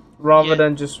once rather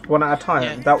than just one at a time.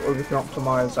 Yeah. That way we can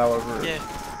optimize our route. Yeah.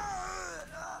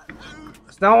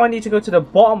 So now I need to go to the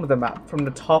bottom of the map from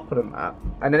the top of the map,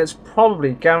 and then it's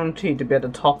probably guaranteed to be at the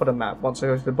top of the map once I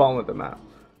go to the bottom of the map.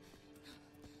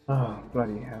 Oh,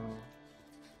 bloody hell.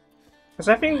 Because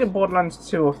I think in Borderlands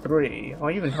 2 or 3, or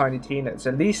even Tiny Tina, it's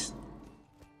at least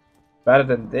better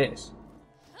than this.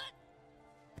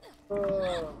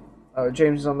 Oh,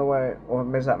 James is on the way.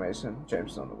 Or is that Mason?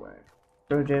 James is on the way.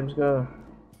 Go, James, go.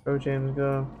 Go, James,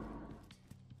 go.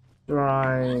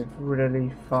 Drive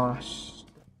really fast.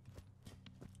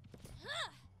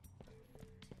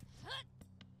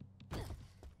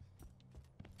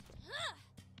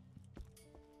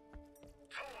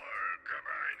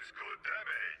 Combines good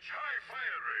damage, high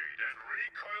fire rate, and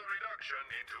recoil reduction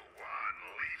into one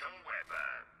lethal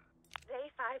weapon. Day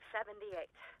 578.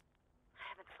 I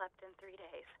haven't slept in 3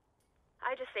 days.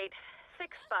 I just ate 6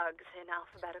 bugs in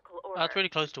alphabetical order. That's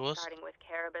really close to us. Starting with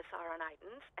Carabus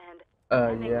auronitans and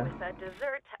ending Yeah. with a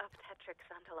dessert of Tetrix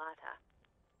undulata.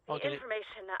 I'll The get it.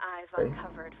 information I've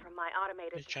uncovered from my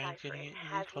automated Is James getting deciphering any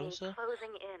has me closer?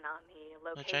 closing in on the No,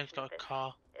 location James got of a this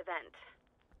car. event.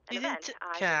 An He event didn't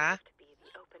I care. believe to be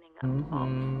the opening of the vault.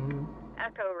 Mm-hmm.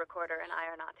 Echo Recorder and I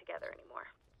are not together anymore.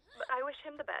 But I wish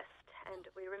him the best, and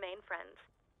we remain friends,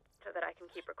 so that I can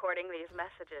keep recording these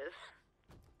messages.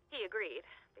 He agreed,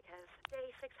 because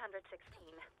day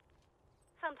 616.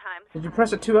 Sometimes Did you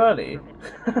press it too early?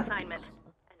 this assignment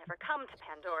and never come to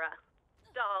Pandora.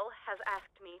 Dahl has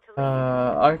asked me to leave.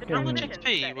 I The How much can. Transition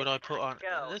XP said would it's I put time on? to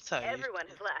go. Let's say, Everyone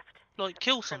has left. like,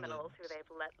 kill someone. Criminals who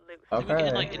they've let loose. So we're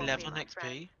getting like Okay. They won't be 11 my XP.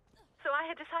 friends. So I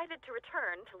had decided to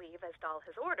return to leave as Dahl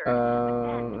has ordered.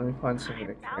 Let me find I something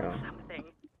to found kill. something.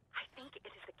 I think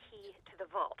it is the key to the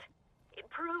vault. It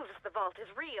proves the vault is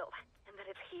real, and that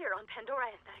it's here on Pandora,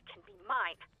 and that it can be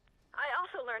mine. I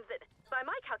also learned that, by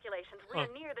my calculations, we are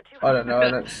near the I don't know,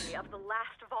 200th let's- anniversary of the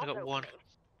last vault got one. opening.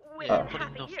 Yeah, Within put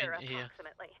half a enough year, into here.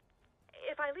 approximately.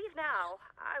 If I leave now,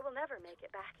 I will never make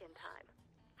it back in time.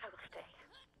 I will stay.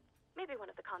 Maybe one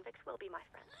of the convicts will be my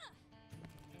friend.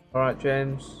 Alright,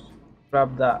 James.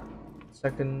 Grab that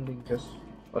second, and just.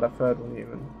 Or that third one,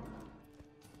 even.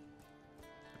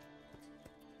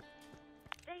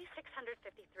 Day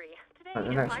 653. Today And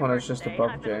the is next my one is just birthday.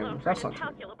 above I've been alone James. for That's an not too bad.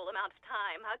 incalculable amount of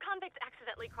time. A convict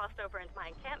accidentally crossed over into my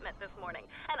encampment this morning,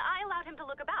 and I allowed him to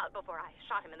look about before I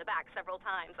shot him in the back several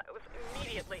times. I was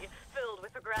immediately filled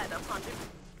with regret upon the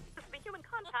human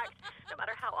contact. No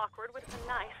matter how awkward would have been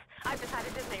nice. I've decided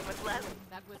his name was Leslie.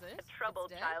 That was it? A troubled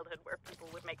Instead? childhood where people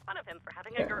would make fun of him for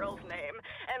having a girl's name.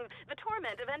 And the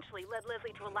torment eventually led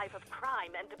Leslie to a life of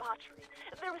crime and debauchery.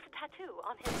 There was a tattoo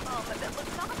on his thumb that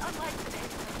looked not unlike the name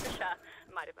Patricia.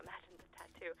 Might have imagined the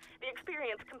tattoo. The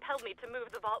experience compelled me to move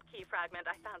the vault key fragment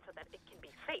I found so that it can be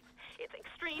safe. It's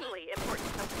extremely important.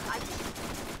 So I'm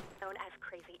known as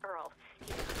Crazy Earl.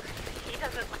 He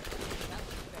doesn't...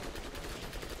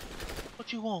 What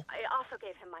do you want? I also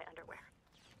gave him my underwear.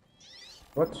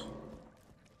 What?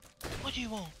 What do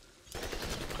you want?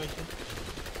 Crazy.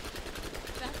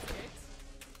 That's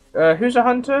it. Who's a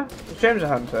hunter? Is James a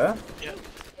hunter? Yeah.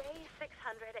 Day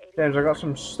 680. James, I got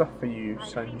some stuff for you, I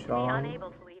seem to be sunshine. unable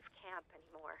to leave camp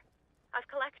anymore. I've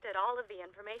collected all of the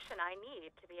information I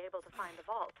need to be able to find the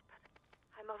vault, but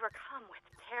I'm overcome with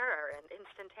terror and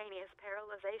instantaneous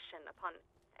paralyzation upon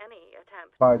any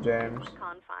attempt Bye, to James. the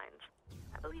confines.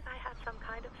 I believe I have some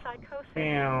kind of psychosis.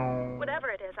 Meow. Whatever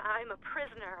it is, I'm a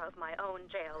prisoner of my own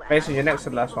jail. and Mason, I you're will next to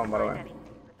not the be last able one, to by the find way.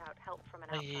 anything without help from an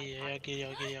Oh, outside yeah, I party. get it,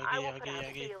 I get it, I I will get put it, out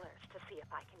I get it. feelers to see if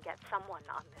I can get someone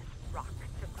on this rock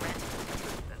to grant me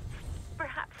assistance.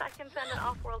 Perhaps I can send an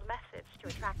off-world message to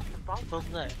attract some vault Well,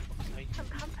 there. Like, Some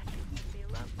company would be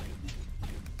lovely.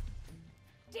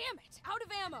 Damn it! Out of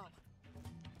ammo!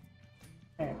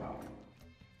 There you go.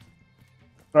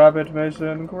 Grab it,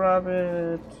 Mason, grab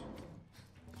it.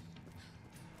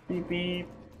 Beep beep.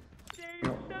 Day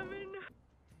 7.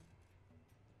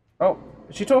 Oh,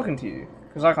 is she talking to you?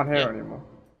 Because I can't hear Yeah. her anymore.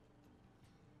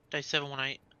 Day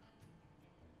 718.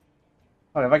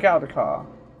 Oh, if I get out of the car.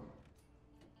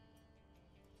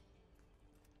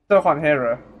 Still can't hear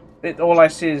her. All I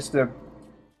see is the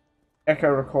echo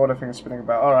recorder thing spinning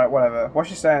about. Alright, whatever. What's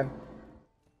she saying?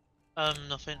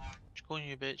 Nothing. Just calling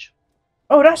you a bitch.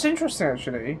 Oh, that's interesting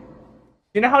actually.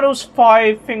 You know how those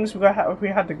 5 things we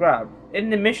had to grab? In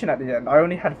the mission at the end, I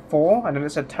only had 4, and then it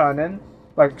said turn in.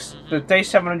 Like, the day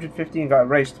 715 got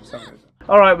erased for some reason.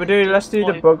 Alright, let's do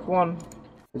the bug one.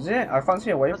 Is it? I can't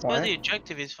see a That's where the waypoint.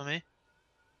 objective is for me.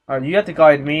 Oh, you have to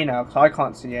guide me now, because I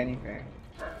can't see anything.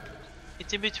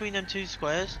 It's in between them 2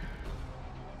 squares.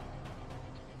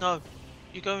 No.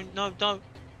 You're going... No, don't.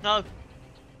 No.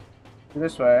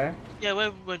 This way. Yeah,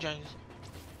 where James?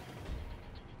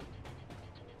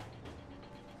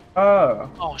 Oh.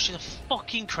 Oh, she's a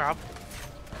fucking crab.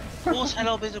 What's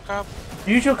hello, bit of crab?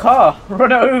 Use your car.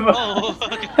 Run it over. Oh,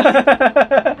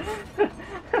 okay.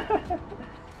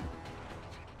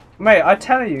 Mate, I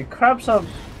tell you, crabs are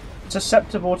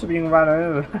susceptible to being run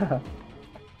over.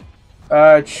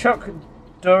 Chuck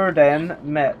Durden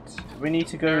met. We need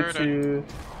to go to...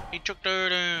 He took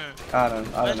Durden. I don't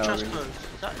know. Where's Really. Trustcode?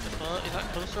 Is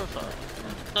that closer or far?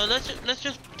 No, let's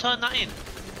just turn that in.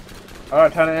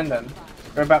 Alright, turn it in then.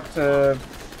 Go back to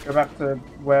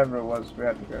wherever it was we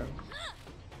had to go.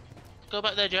 Go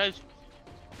back there, James.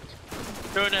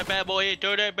 Turn that bad boy in.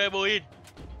 Turn that bad boy in.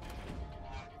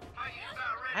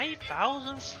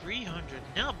 8,300.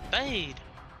 Not bad.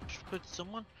 Just put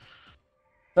someone.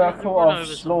 Circle Run of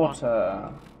over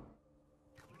Slaughter.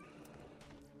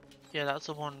 Yeah, that's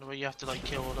the one where you have to like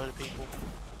kill a load of people.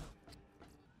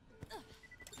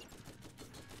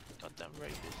 Goddamn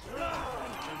rapists.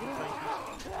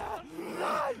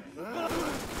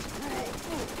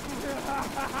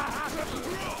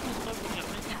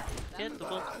 Get the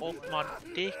fuck off my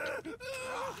dick.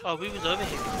 Oh, we was over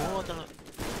here before, I don't know.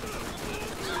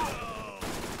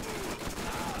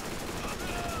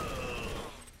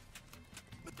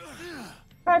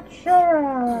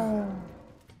 Achora!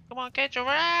 Come on, catch a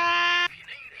rat!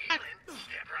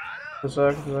 There's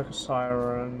like a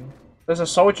siren. There's a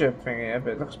soldier thing here,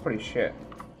 but it looks pretty shit.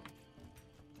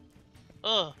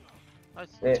 Ugh.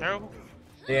 That's terrible.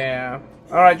 Yeah.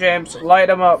 Alright, James, light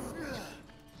them up.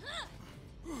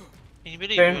 Can you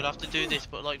believe we would have to do this,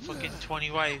 but like fucking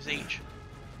 20 waves each?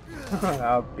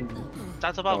 That'll be...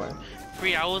 That's about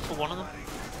 3 hours for one of them.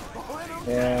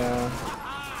 Yeah.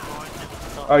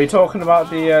 Oh, you're talking about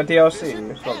the DLC?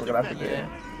 That's what we're gonna have to do. Yeah.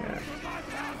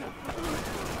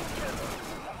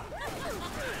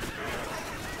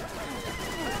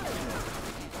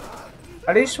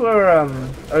 At least we're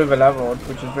over leveled,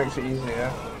 which just makes it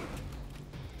easier.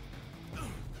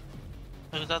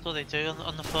 Because that's what they do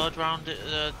on the 3rd round.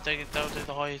 They'll do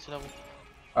the highest level.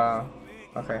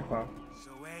 Okay, well.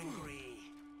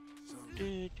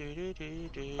 Do, do, do, do,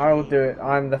 do. I will do it.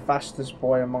 I'm the fastest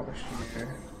boy amongst you.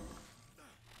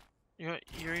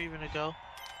 You're even a go.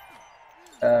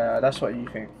 That's what you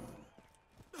think.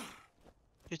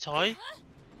 You tie?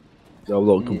 I'm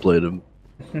not complaining.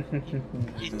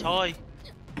 You tie.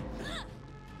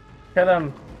 Kill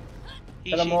him.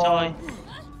 He, Kill she, them all. tie.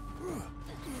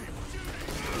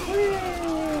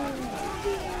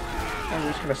 I'm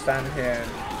just gonna stand here.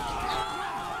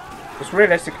 Just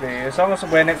realistically, as long as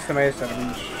we're next to Mason,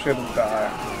 we shouldn't die.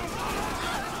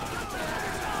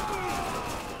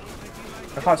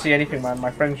 I can't see anything, man.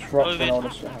 My friend's dropped and all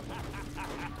this shit happened.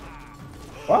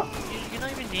 What? You're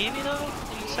not even near me though?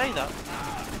 You say that?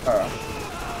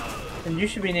 Oh. And you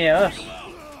should be near us.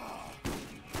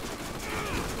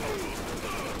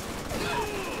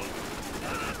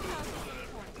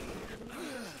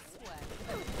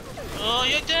 Oh,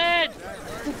 you're dead!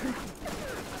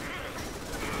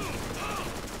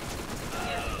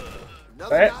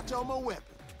 Another notch on my weapon.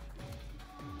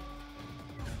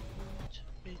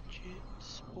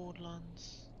 Midgets,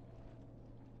 Borderlands.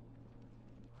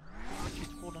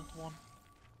 Borderlands 1.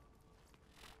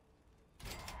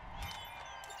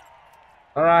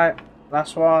 Alright,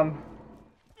 last one.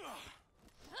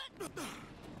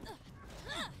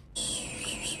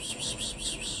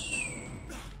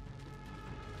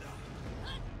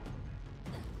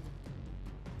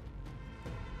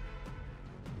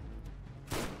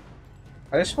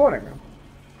 Are they spawning them?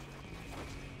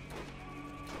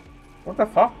 What the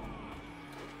fuck?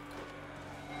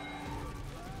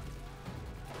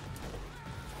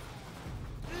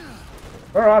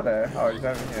 Where are they? Oh, he's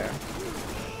over here.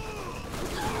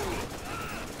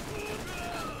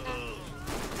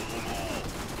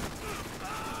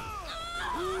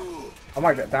 I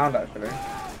might get downed actually.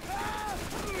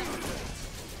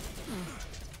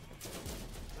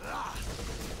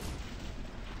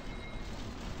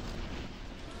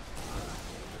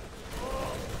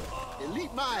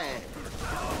 beat my ass.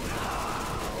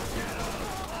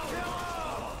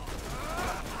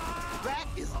 That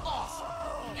is awesome.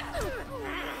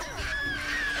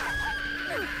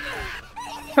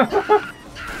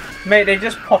 Mate, they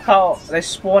just pop out, they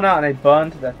spawn out and they burn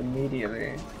to death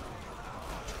immediately.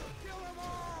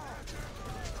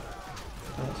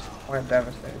 That's quite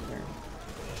devastating.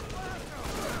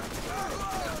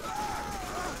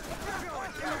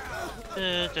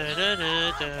 Was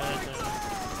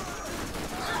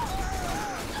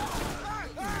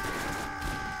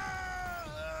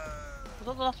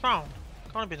that the last round?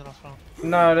 Can't be the last round.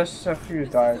 No, there's a few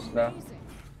guys left.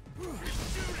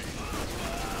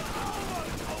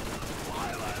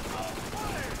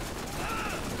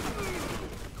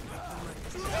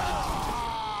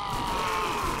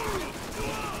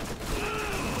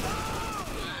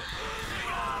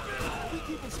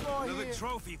 Another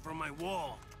trophy from my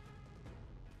wall.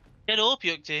 Get up,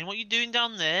 Yucktin. What are you doing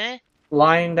down there?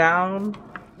 Lying down.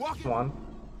 Come on.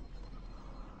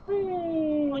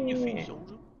 On your feet,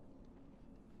 soldier.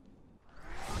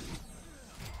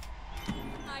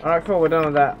 Alright, cool, we're done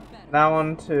with that. Now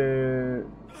on to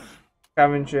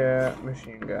scavenger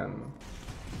machine gun.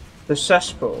 The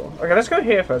cesspool. Okay, let's go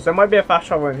here first. There might be a fast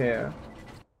travel in here.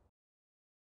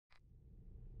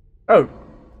 Oh.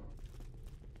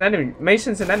 Enemy.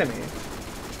 Mason's an enemy. Wait,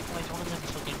 one of them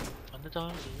fucking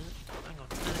Thunderdomes, is it? Hang on.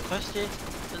 There's a quest here.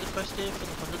 There's a quest here for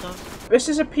the Thunderdome. This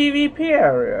is a PvP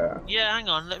area. Yeah, hang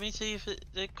on. Let me see if it...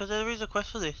 Because there is a quest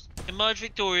for this. Emerge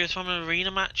victorious from an arena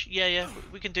match. Yeah.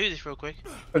 We can do this real quick.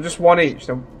 So just one each,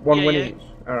 so one win each.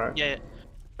 Alright. Yeah.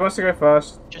 Who wants to go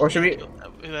first? Just Or should we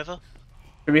whoever.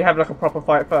 should we have like a proper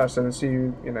fight first and see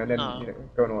you know, then No. you know,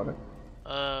 go in order?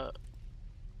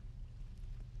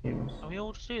 Teams. Can we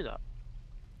all just do that?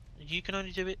 You can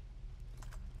only do it.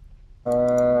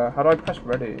 How do I press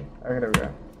ready? Okay, there we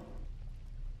go.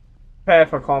 Prepare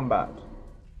for combat.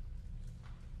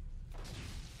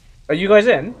 Are you guys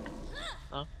in?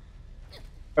 No.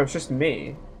 Oh, it's just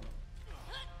me.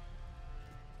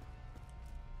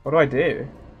 What do I do?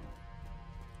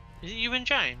 Is it you and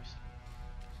James?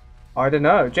 I don't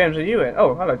know. James, are you in?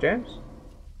 Oh, hello, James.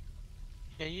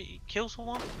 Yeah, you kill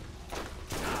someone?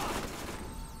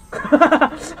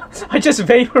 I just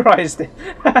vaporized it.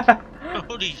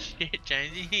 Holy shit,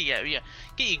 James. Yeah.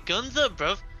 Get your guns up,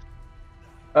 bruv.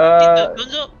 Get the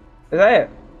guns up. Is that it?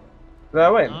 Did I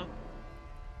win? No.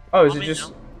 Oh, is I'm it in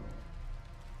just... now.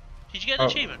 Did you get the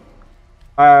achievement?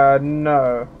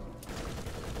 No.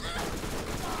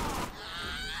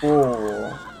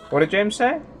 Ooh. What did James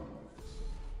say?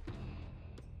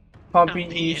 Can't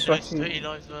beat you, sweaty.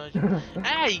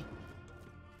 Hey!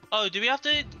 Oh, do we have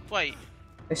to... Wait.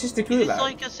 It's just a Is good this lad.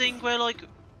 like a thing where, like,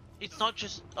 it's not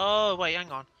just... Oh, wait,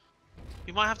 hang on.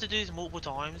 We might have to do this multiple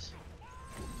times.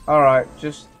 Alright,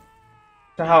 just...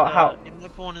 So how...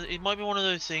 It might be one of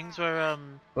those things where,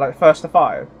 Like first to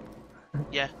 5?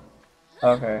 Yeah.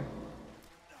 Okay.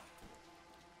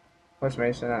 Where's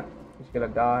Mason at? He's gonna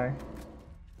die.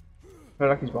 I feel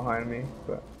like he's behind me,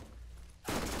 but...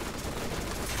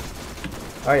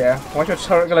 Oh yeah, what's your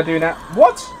turret gonna do now?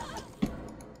 What?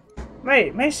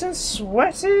 Mate, Mason's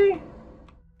sweaty?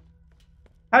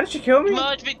 How did you kill me?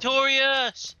 Emerge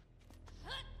victorious!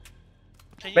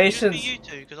 Can you Mason's... just be you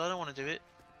two? Because I don't want to do it.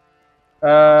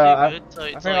 I Too good, so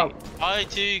it's think like, I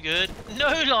too good.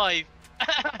 No life!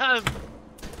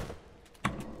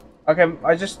 Okay,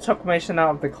 I just took Mason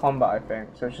out of the combat, I think,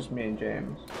 so it's just me and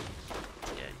James.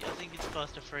 Yeah, I think it's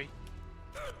first to 3.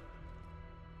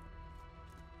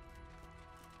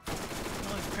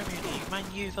 Premier League, Man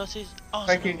U versus Arsenal.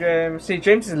 Thank you, James. See,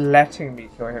 James is letting me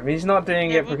kill him. He's not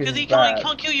doing it because he he's bad.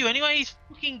 can't kill you anyway. His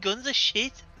fucking guns are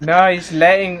shit. No, he's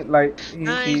letting, like,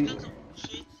 His guns are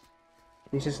shit.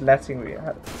 he's just letting me.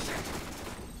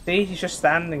 See, he's just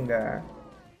standing there.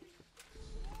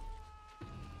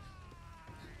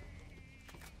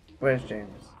 Where's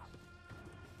James?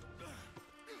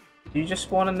 Do you just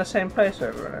spawn in the same place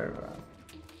over and over?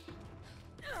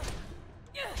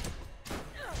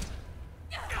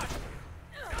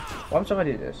 Why would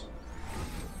somebody do this?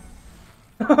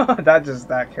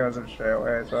 that kills him straight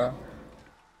away as well.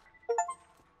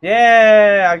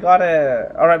 Yeah, I got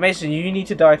it. Alright, Mason, you need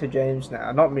to die to James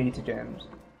now, not me to James.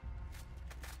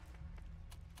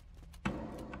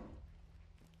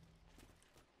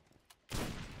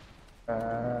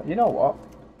 You know what?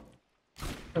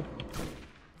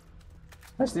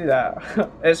 Let's do that.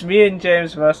 It's me and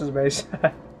James versus Mason.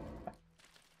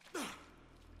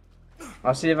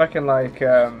 I'll see if I can, like,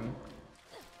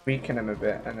 weaken him a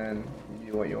bit, and then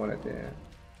you do what you want to do.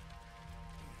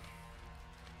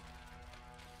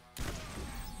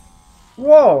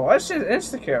 Whoa, that's just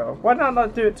insta-kill. Why did I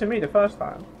not do it to me the first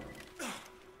time?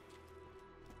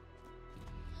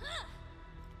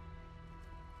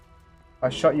 I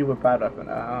shot you with bad weapon.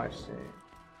 Oh, I see.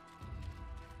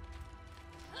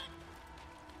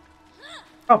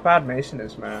 How bad Mason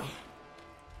is, man.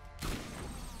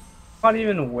 Can't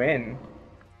even win.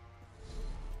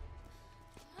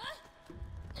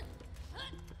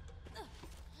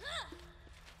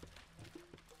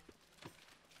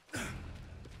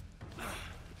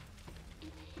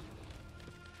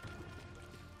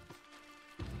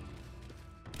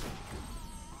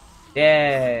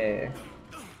 Yay.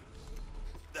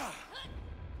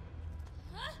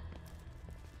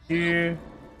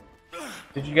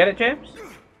 Did you get it, James?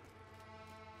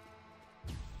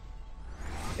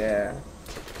 Yeah.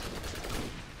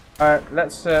 Alright,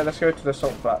 let's go to the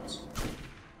salt flats.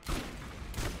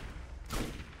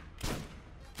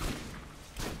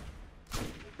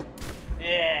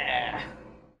 Yeah.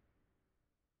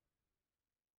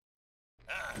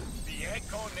 The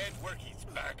Echo Network is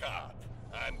back up.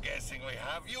 I'm guessing we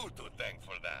have you to thank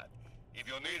for that. If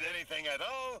you need anything at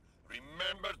all,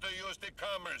 remember to use the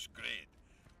commerce grid.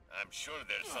 I'm sure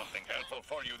there's something helpful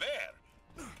for you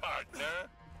there, partner.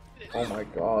 Oh my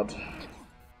god.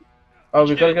 Oh,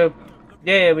 we gotta go.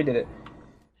 Yeah, we did it.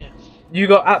 Yeah. You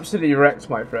got absolutely wrecked,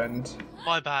 my friend.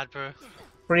 My bad, bro.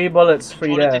 3 bullets, 3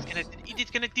 Controller deaths. disconnected. He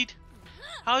disconnected.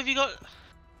 How have you got?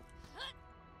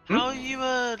 How are you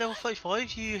level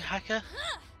 35? You hacker.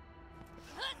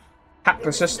 Hack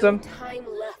the system. Time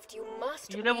left. You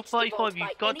must You level reach the vault 35, you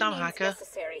by goddamn any means hacker.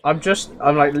 necessary.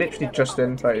 I'm like literally just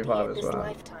in Opportunity 35 in as this well.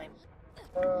 lifetime.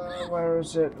 Where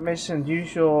is it? Mason,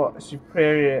 use your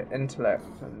superior intellect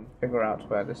and figure out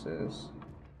where this is.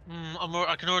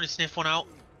 I can already sniff one out.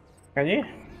 Can you?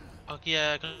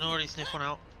 Yeah, I can already sniff one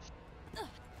out.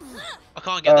 I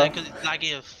can't get there because it's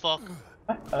laggy as fuck.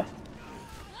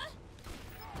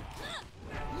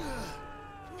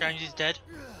 James is dead.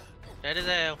 Dead as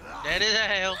hell. Dead as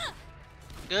hell.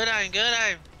 Good aim, good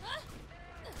aim.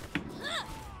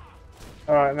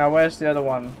 Alright, now where's the other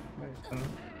one? Mason.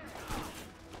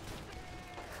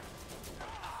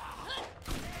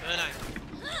 Good aim.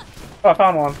 Oh, I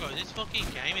found one. Bro, this fucking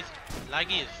game is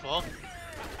laggy as fuck.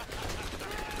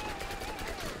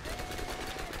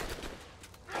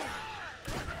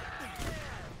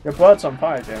 Your bird's on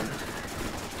fire, James.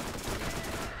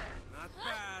 Not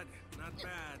bad, not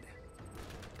bad.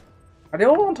 Are they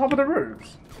all on top of the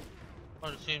roofs? I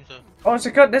assume so. Oh, it's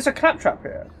a gun. There's a claptrap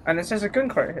here, and it says a gun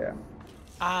crate here.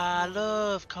 I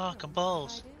love cock and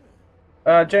balls.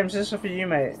 James, this is for you,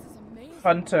 mate.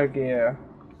 Hunter gear.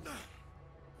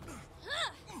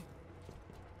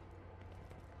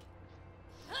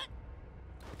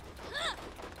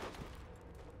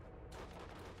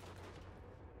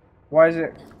 Why is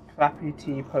it Clappy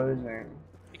T posing?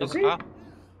 Is he?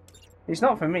 He's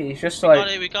not for me. He's just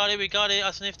like. We got it.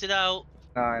 I sniffed it out.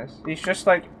 Nice. He's just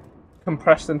like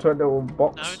compressed into a little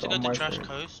box. Now we have to go on to my Trash screen.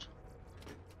 Coast.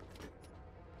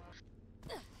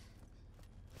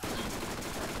 Where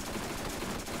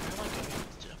am I going?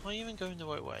 Am I even going the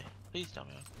right way? Please tell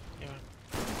me. Yeah.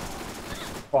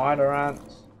 Spider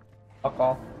ants. Fuck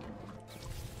off.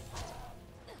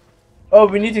 Oh,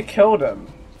 we need to kill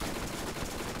them.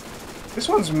 This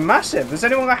one's massive. Does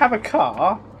anyone have a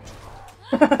car?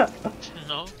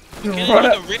 No. You're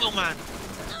like a real man.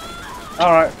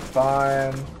 Alright,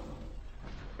 fine.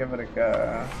 Give it a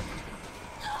go.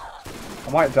 I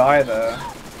might die there.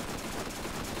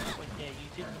 But yeah, you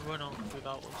didn't run on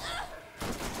without us.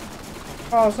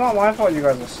 Oh, it's not my fault you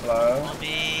guys are slow.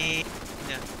 Mommy.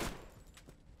 Yeah.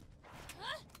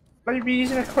 But you'd be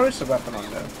using a corrosive weapon on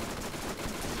them.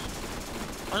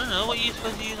 I don't know what you're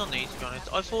supposed to use on these, to be honest.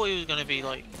 I thought it was gonna be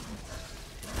like.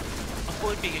 I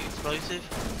thought it'd be explosive.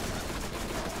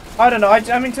 I don't know, I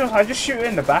mean, I just shoot it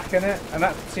in the back in it, and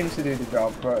that seems to do the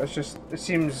job, but it's just, it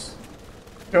seems,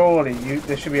 surely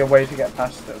there should be a way to get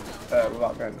past them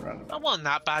without going around. I wasn't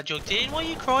that bad, Jugdin. Why are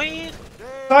you crying?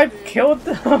 I killed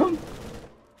them!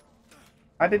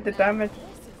 I did the damage.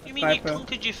 You mean you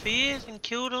conquered your fears and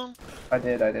killed them? I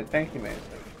did, thank you, mate.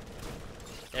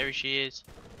 There she is.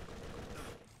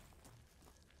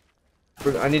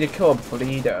 I need to kill a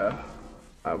bleeder.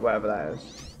 Whatever that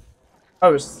is.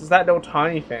 Oh, it's that little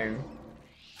tiny thing.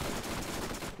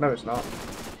 No, it's not.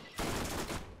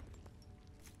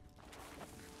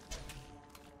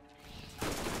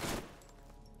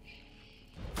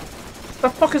 The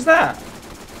fuck is that?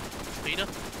 Leader?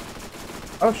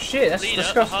 Oh shit, that's Leader? I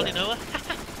disgusting. hardly know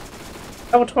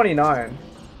her. Level 29.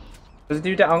 Does it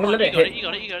do that? I'm gonna let it hit. You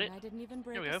got it. I didn't even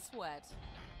break Here we go. a sweat.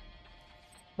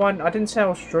 One, I didn't say I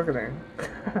was struggling.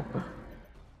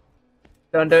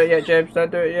 Don't do it yet, James.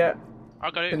 Don't do it yet.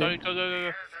 I got it. Got it. Go, go,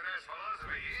 go, go.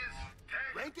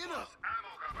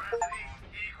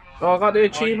 Oh, I got the Oh,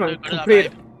 achievement. you got that,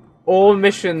 Complete babe. all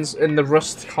missions in the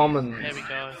Rust Commons. There we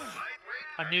go.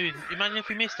 I knew it. Imagine if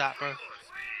we missed that, bro.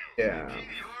 Yeah.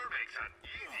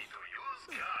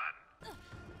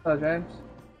 Hello, James.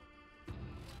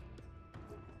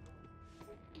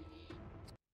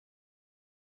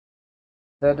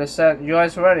 The descent. You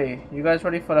guys ready? You guys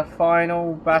ready for the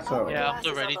final battle? Yeah, I'm Glasses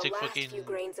still ready on the to last fucking few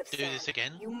grains of do sand. this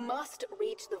again. You must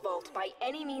reach the vault by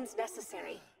any means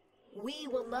necessary. We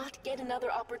will not get another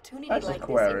opportunity That's a like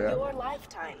cool this in area. your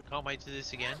lifetime. Can't wait to do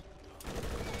this again.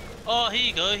 Oh, here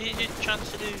you go. Here's your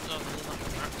chance to do. Oh, there's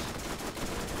nothing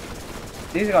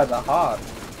max. These guys are hard.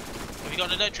 Have you got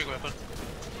an electric weapon?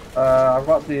 I've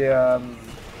got the Another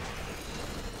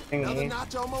thingy.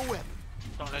 notch on my weapon.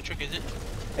 Not electric, is it?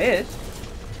 It is.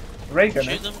 Ray gun.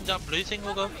 Shoot them. That blue thing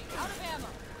will go. Out of ammo.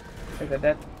 Think they're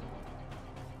dead.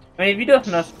 I mean, if you do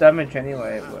enough damage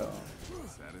anyway, it will.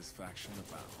 Satisfaction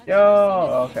about.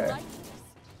 Yo, okay.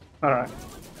 Alright.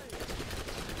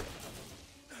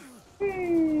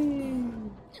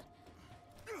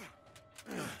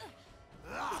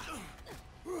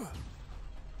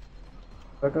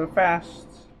 But go fast.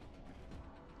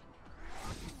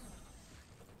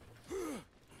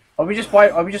 Are we just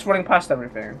running past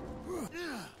everything?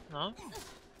 No.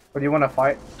 Or do you want to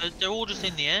fight? They're all just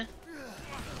in the air.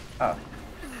 Oh.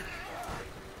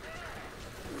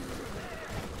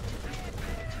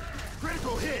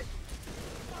 Critical hit.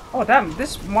 Oh damn!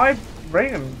 This my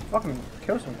Reagan fucking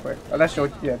kills him quick. Unless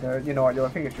you're no, you know what? I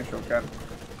think it's your shotgun.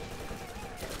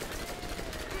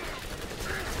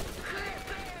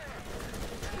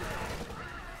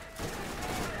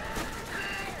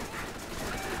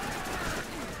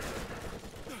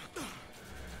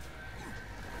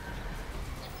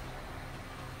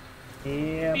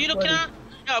 Yeah. What are you looking buddy. at?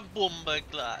 Yeah, bomber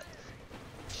glass.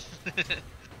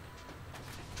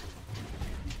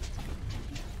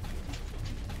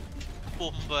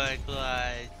 Bomber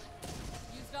glass.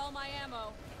 Used all my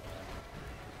ammo.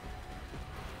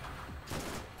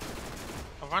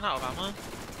 I ran out of ammo.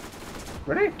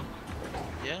 Ready?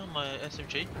 Yeah, my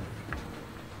SMG.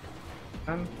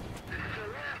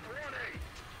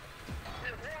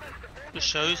 Just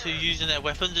shows who's using their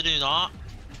weapons to do that.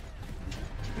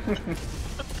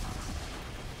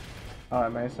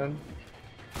 Alright, Mason.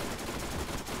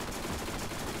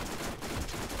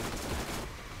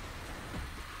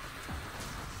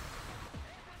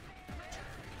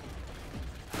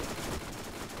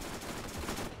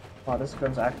 Wow, this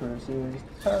gun's accuracy is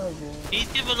terrible.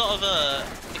 He's give a lot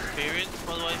of experience,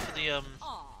 by the way, for the Odd.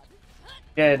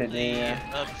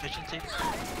 Yeah, proficiency.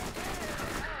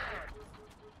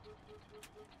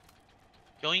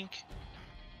 Yoink.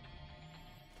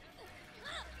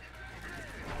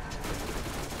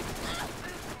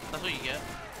 That's what you get.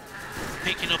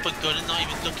 Picking up a gun and not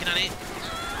even looking at it.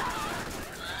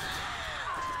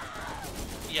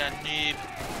 Yeah, noob.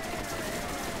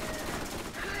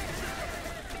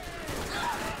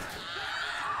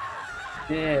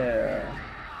 Yeah.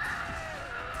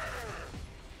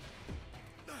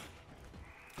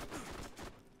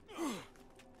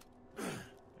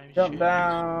 Jump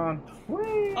down.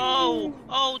 Whee!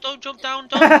 Oh, don't jump down,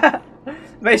 don't.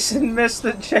 Mason missed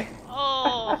the chick.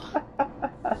 Oh.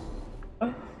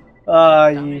 Ah,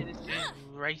 Damn you it, this game's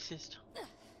racist.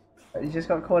 just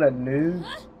got called a noob.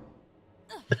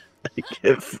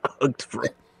 Get fucked, bro.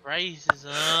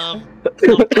 Racism.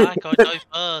 Not black, I die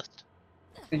first.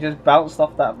 He just bounced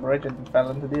off that bridge and fell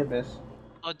into the abyss.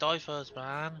 I die first,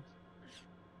 man.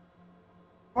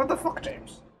 What the fuck,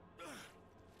 James?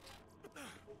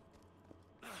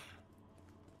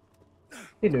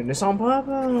 You're doing this on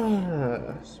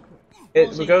purpose.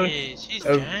 We're going. He's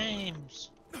James.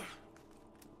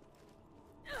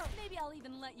 Maybe I'll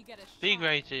even let you get a shot. Big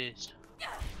racist.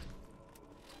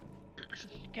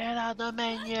 Get out the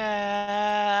menu.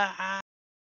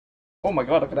 Oh my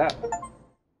god, look at that.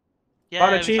 Yeah,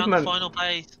 we found achievement. the final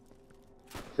place.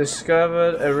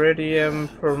 Discovered Iridium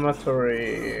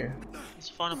Promontory. It's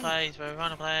the final place. We're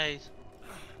final place.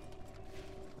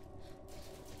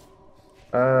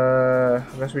 I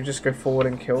guess we just go forward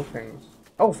and kill things.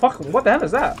 Oh fuck! What the hell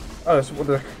is that? Oh, it's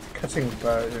the cutting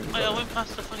version. Wait, I went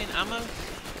past the fucking ammo.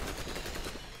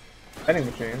 Vending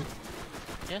machine.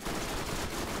 Yeah.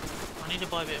 I need to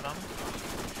buy a bit of ammo.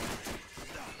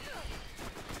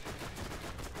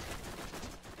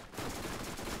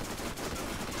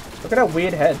 Look at that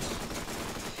weird head.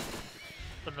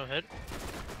 Got no head.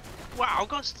 Wow, I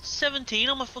got 17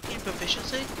 on my fucking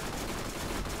proficiency.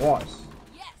 What?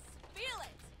 Yes, feel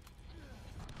it.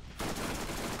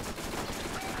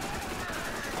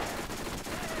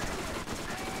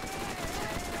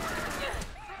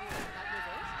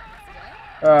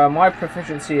 My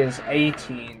proficiency is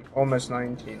 18, almost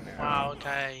 19 now. Wow,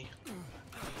 okay.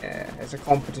 Yeah, it's a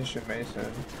competition,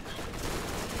 Mason.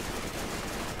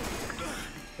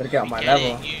 Gotta get on my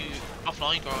level. You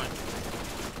offline grind.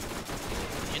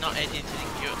 You're not editing,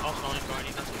 you're offline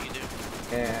grinding, that's what you do.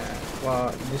 Yeah,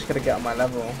 well, you just gotta get on my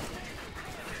level.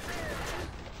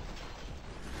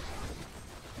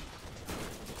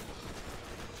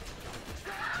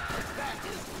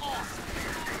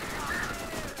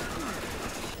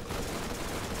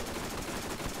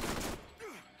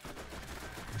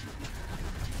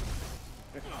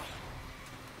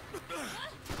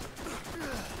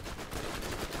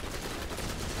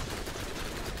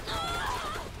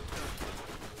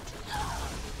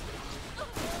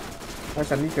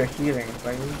 I need your healing,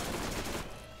 please.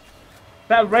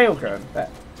 That railgun,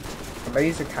 that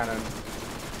laser cannon.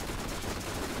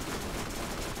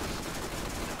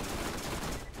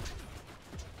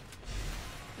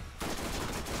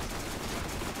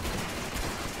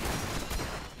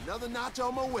 Another notch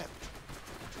on my whip.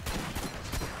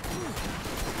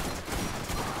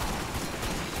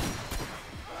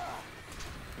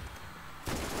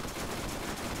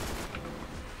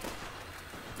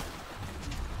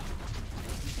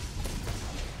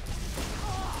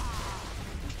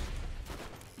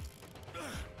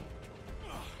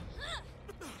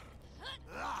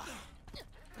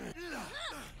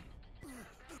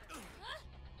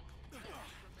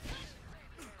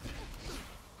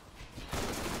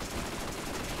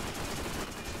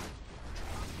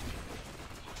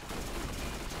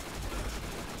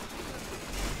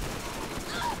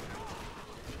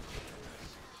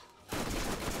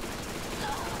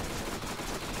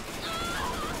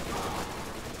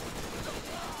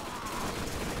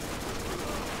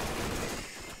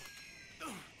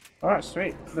 Alright,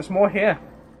 sweet. There's more here.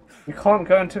 We can't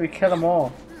go until we kill them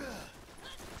all.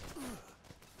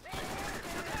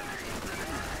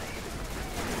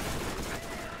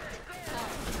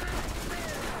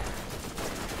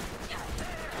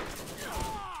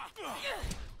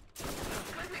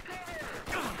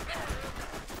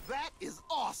 That is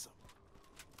awesome.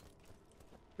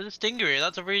 There's a Stinger here,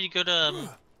 that's a really good,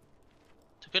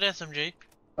 it's a good SMG.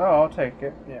 Oh, I'll take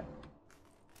it, yeah.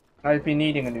 I've been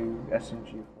needing a new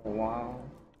SMG for a while.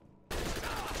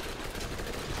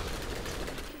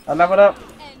 I leveled up.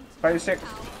 Basic.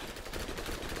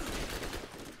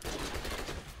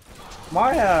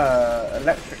 My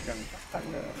electric gun.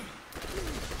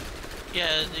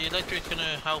 Yeah, the electric's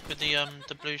gonna help with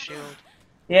the blue shield.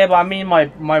 Yeah, but I mean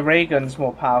my ray gun's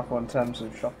more powerful in terms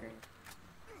of shocking.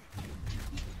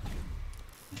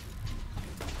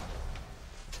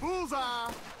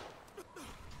 Bullseye.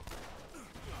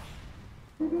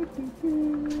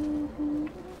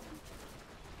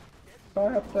 Guy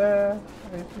up there.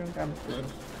 He's doing damage to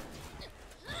us.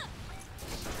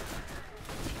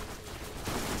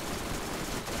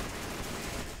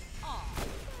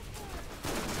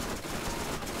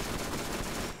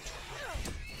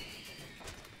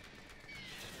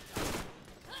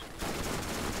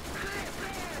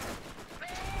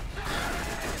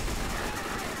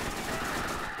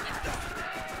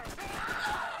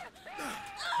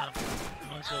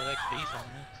 Nice little XP on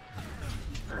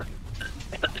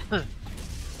this.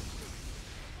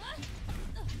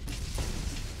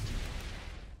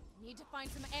 Need to find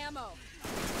some ammo.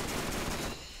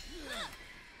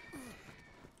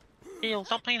 Ew,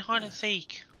 stop playing hide and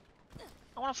seek.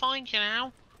 I wanna find you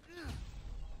now.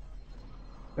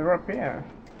 They're up here.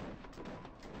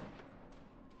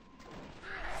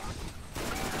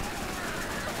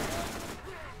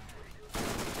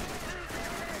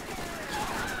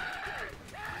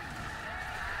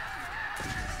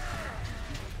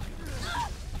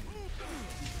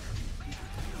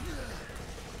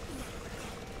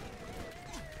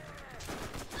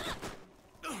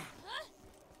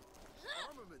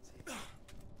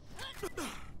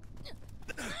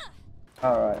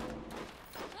 Alright.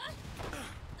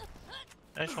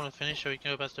 I just wanna finish so we can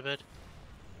go back to bed.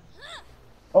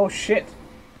 Oh shit!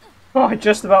 Oh, I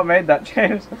just about made that,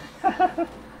 James. Guys,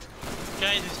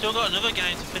 we've still got another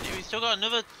game to finish. We've still got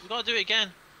another. We've got to do it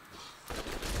again.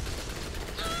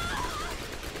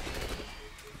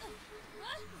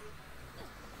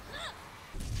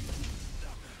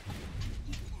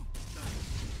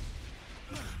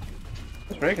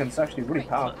 This ray gun's actually really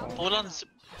powerful.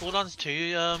 Borderlands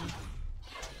 2.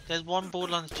 There's one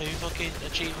Borderlands 2 fucking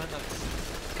achievement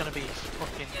that's gonna be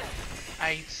fucking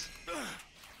ace.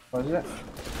 What is it?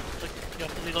 Like, you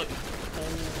have to do like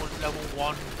 4 level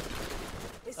 1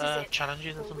 This is it.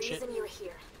 challenges or The some shit. reason you're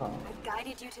here. Oh. I've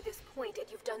guided you to this point, and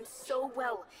you've done so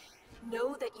well.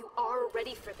 Know that you are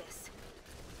ready for this.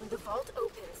 When the vault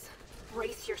opens,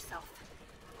 Brace yourself.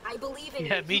 I believe in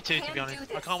Yeah, you. me You too, to can be do honest. I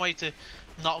this. can't wait to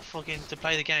not fucking to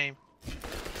play the game.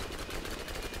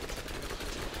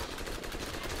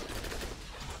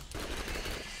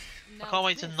 I can't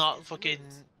wait to not fucking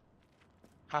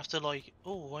have to like.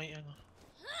 Oh wait, hang on.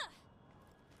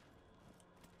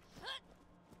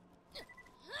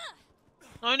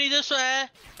 Only this way.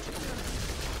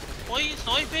 Why are you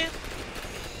sniping?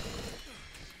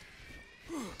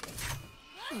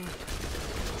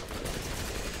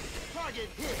 Target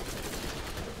hit.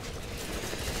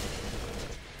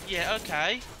 Yeah,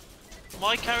 okay.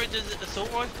 My character's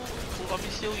assault rifle, but I'm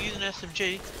still using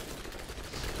SMG.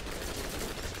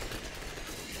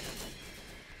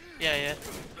 Yeah, yeah.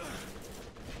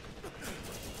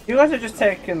 You guys are just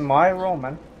taking my role,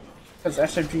 man. Because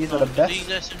SMGs are the best. These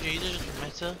SMGs are just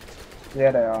meta.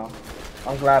 Yeah, they are.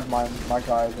 I'm glad my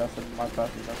guy is SM, my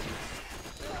person is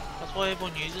SM. That's why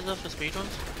everyone uses them for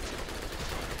speedruns.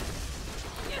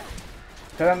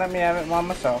 Couldn't let me have it by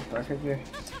myself, though, could you?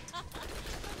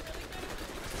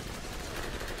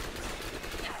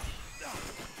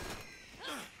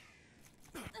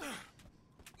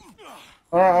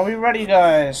 Alright, are we ready,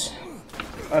 guys?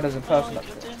 Oh, there's a person up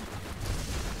there.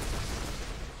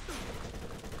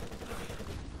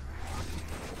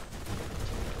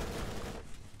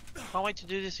 Can't wait to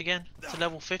do this again to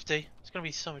level 50. It's gonna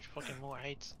be so much fucking more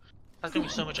AIDS. That's gonna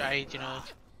be so much AIDS, you know.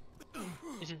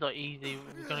 This is like easy.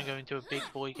 We're gonna go into a big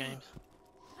boy game.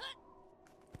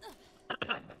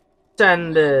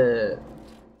 Send it.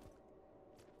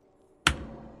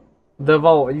 The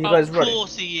vault, are you guys ready? Of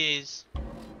course he is.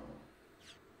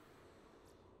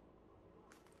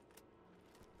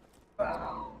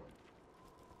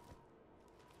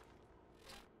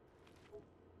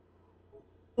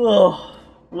 Oh,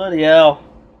 bloody hell.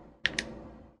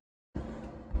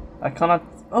 I cannot.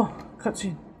 Oh,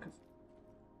 cutscene.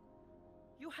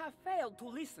 You have failed to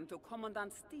listen to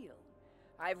Commandant Steele.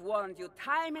 I've warned you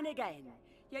time and again,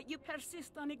 yet you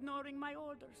persist on ignoring my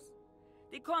orders.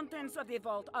 The contents of the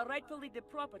vault are rightfully the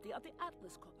property of the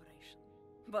Atlas Corporation.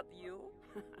 But you?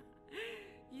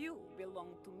 You belong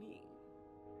to me.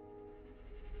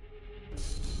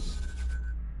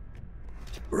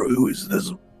 Bro, who is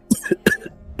this?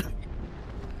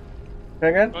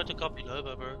 Again? Try to copy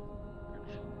Lobo, bro.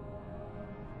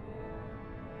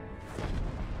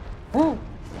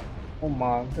 Oh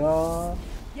my god.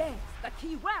 Yes, the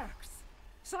key works!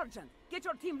 Sergeant, get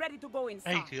your team ready to go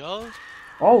inside. Hey, yo.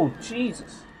 Oh,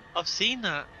 Jesus. I've seen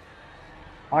that.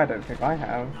 I don't think I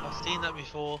have. I've seen that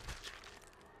before.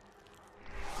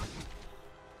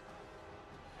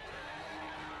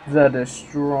 The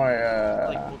Destroyer.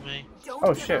 Like with me. Don't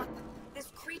Oh, give shit. up. This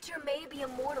creature may be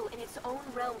immortal in its own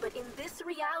realm, but in this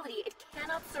reality, it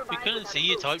cannot survive. We couldn't without see a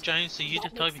you host. type, James, so you That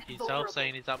just type makes it it yourself vulnerable.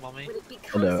 saying, is that mommy? When it I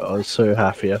becomes know, I was so so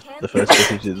happy it after can't the first be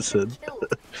thing you even said. killed.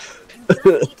 You just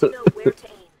need to know where to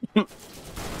aim.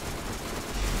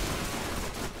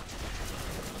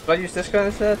 Should I use this gun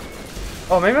instead?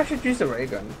 Oh, maybe I should use the ray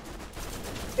gun.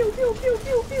 Pew, pew, pew,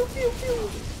 pew, pew, pew, pew.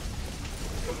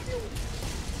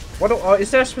 What? Is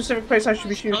there a specific place I should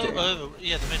be shooting? Oh, over.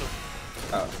 Yeah, the middle.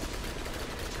 Oh.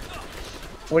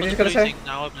 What were you The just gonna blue say? thing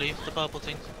now, I believe. The purple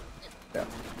thing. Yeah.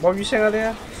 What were you saying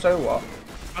earlier? So what?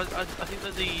 I think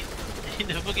that the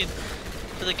fucking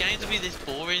for the game to be this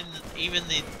boring, even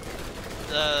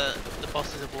the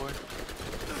bosses are boring.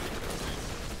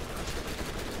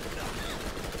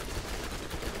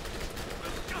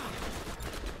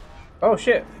 Oh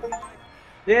shit!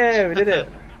 Yeah, we did it.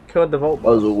 Killed the vault That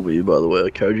was boss. all me, by the way. I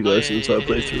carried you Oh, guys yeah, the entire yeah,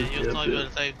 playthrough. Your sniper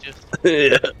saved you.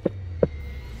 Yeah.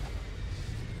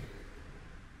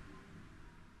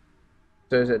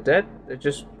 So is it dead? It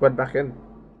just went back in.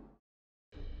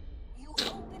 You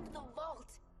opened the vault.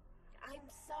 I'm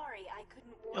sorry I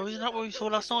couldn't warn Oh, you isn't that what we about saw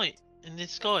last night in the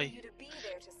sky? you to be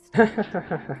there to stop it. Couldn't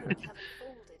have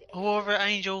unfolded Oh, over anyway.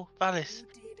 Angel Palace.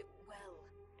 You did well,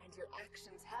 and your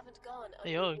actions haven't gone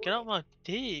Hey, yo, get out unrewarded. my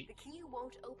dick. The key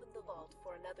won't open the vault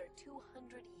for another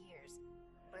 200 years,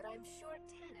 but I'm sure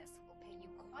Tanis will pay you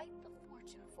quite the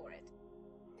fortune for it.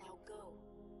 Now go.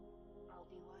 I'll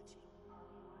be watching.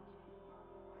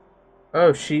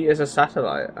 Oh, she is a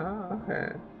satellite. Oh,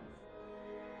 okay.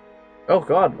 Oh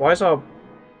god, why does our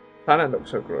planet look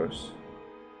so gross?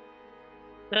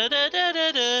 Da, da, da,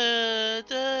 da, da,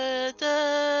 da,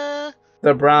 da.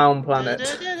 The brown Da, planet. da,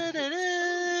 da, da, da,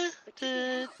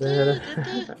 da, da,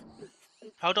 da, da.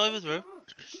 How do I overthrow?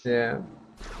 Yeah.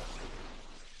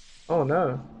 Oh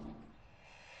no.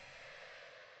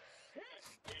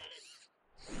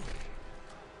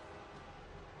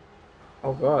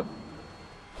 Oh god.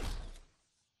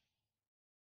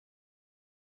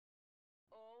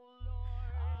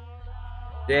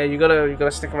 Yeah, you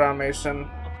gotta stick around, Mason.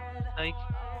 Like,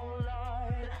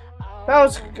 That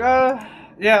was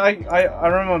yeah. I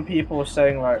remember when people were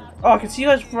saying like, oh, I can see you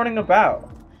guys running about.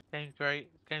 game's great.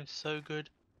 Game's so good.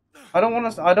 I don't want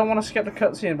to skip the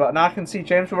cutscene, but now I can see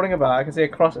James running about. I can see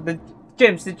across.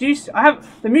 James, did you? I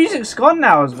have the music's gone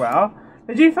now as well.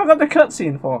 Did you fuck up the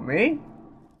cutscene for me?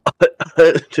 I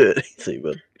didn't do anything,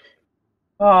 man.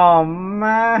 Oh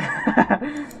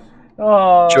man.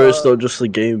 Oh. Sure, it's not just the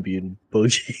game being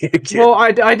buggy again. Well,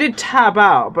 I did tab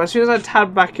out, but as soon as I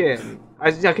tabbed back in,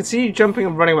 I could see you jumping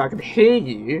and running back. I could hear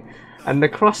you, and the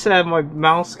crosshair, my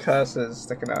mouse cursor is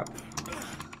sticking out.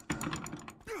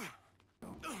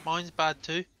 Mine's bad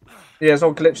too. Yeah, it's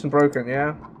all glitched and broken.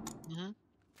 Yeah. Mhm.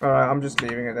 All right, I'm just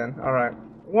leaving it then. All right.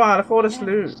 Wow, look at all this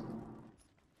loot.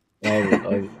 I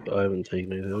haven't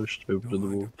taken anything. I was just opening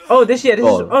the wall. Oh, this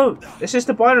this is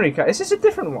the binary cut. Is this a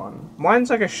different one? Mine's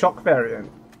like a shock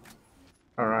variant.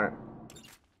 All right.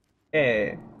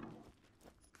 Yeah.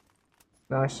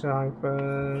 Nice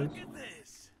snipers.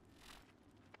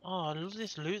 Oh, I love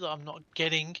this loot that I'm not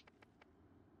getting.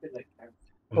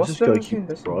 What's This the guy other keep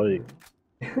thing? crying.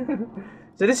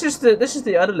 So this is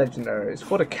the other legendary. It's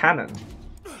called a cannon.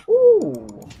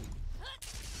 Ooh.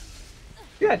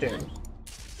 Yeah, James.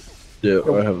 Yeah,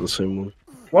 I have the same one.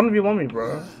 1v1 me,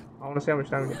 bro. I want to see how much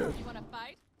damage it does. You wanna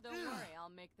fight? Don't worry, I'll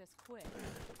make this quick.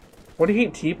 What do you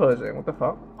keep T-posing? What the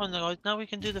fuck? Oh no, guys, now we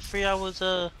can do the 3 hours.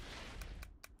 The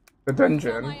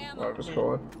dungeon, whatever it's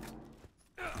called.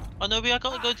 Oh no, I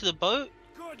gotta go to the boat.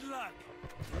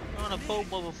 I'm on a boat,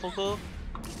 motherfucker.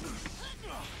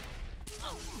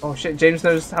 Oh shit, James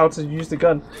knows how to use the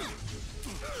gun.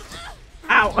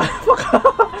 Ow!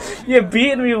 You're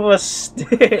beating me with a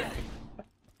stick!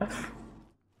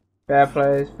 Fair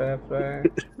play, fair play.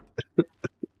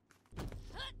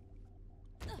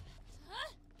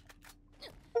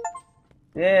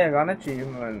 Yeah, I got an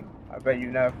achievement. I bet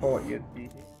you never thought you'd be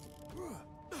here.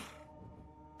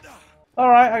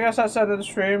 Alright, I guess that's the end of the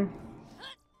stream.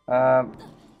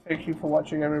 Thank you for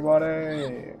watching,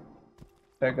 everybody.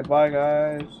 Say goodbye,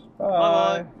 guys.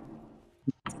 Bye.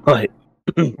 Bye.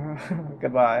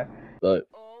 Goodbye. Bye.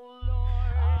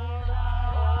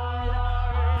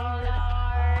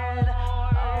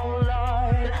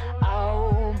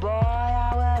 Oh boy,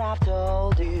 I would have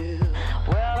told you.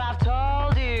 Well, I've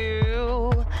told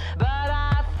you, but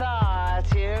I thought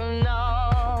you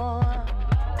know.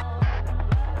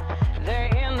 There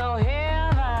ain't no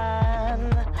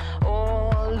heaven.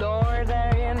 Oh Lord,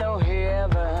 there ain't no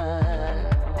heaven.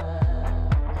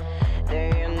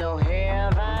 There ain't no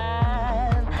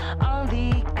heaven on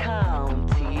the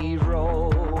county road.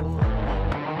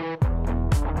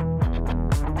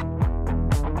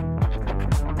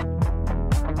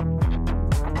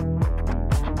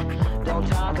 Don't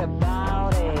talk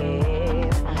about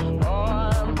it.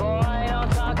 Oh boy,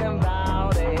 don't talk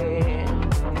about it.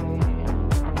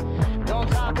 Don't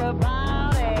talk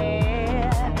about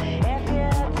it. If you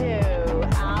do,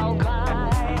 I'll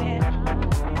cry.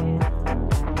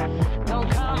 Don't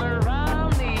come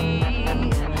around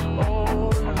me. Oh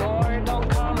Lord, don't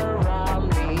come around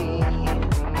me.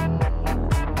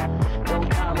 Don't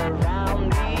come around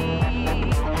me.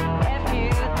 If you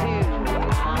do,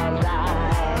 I'll die.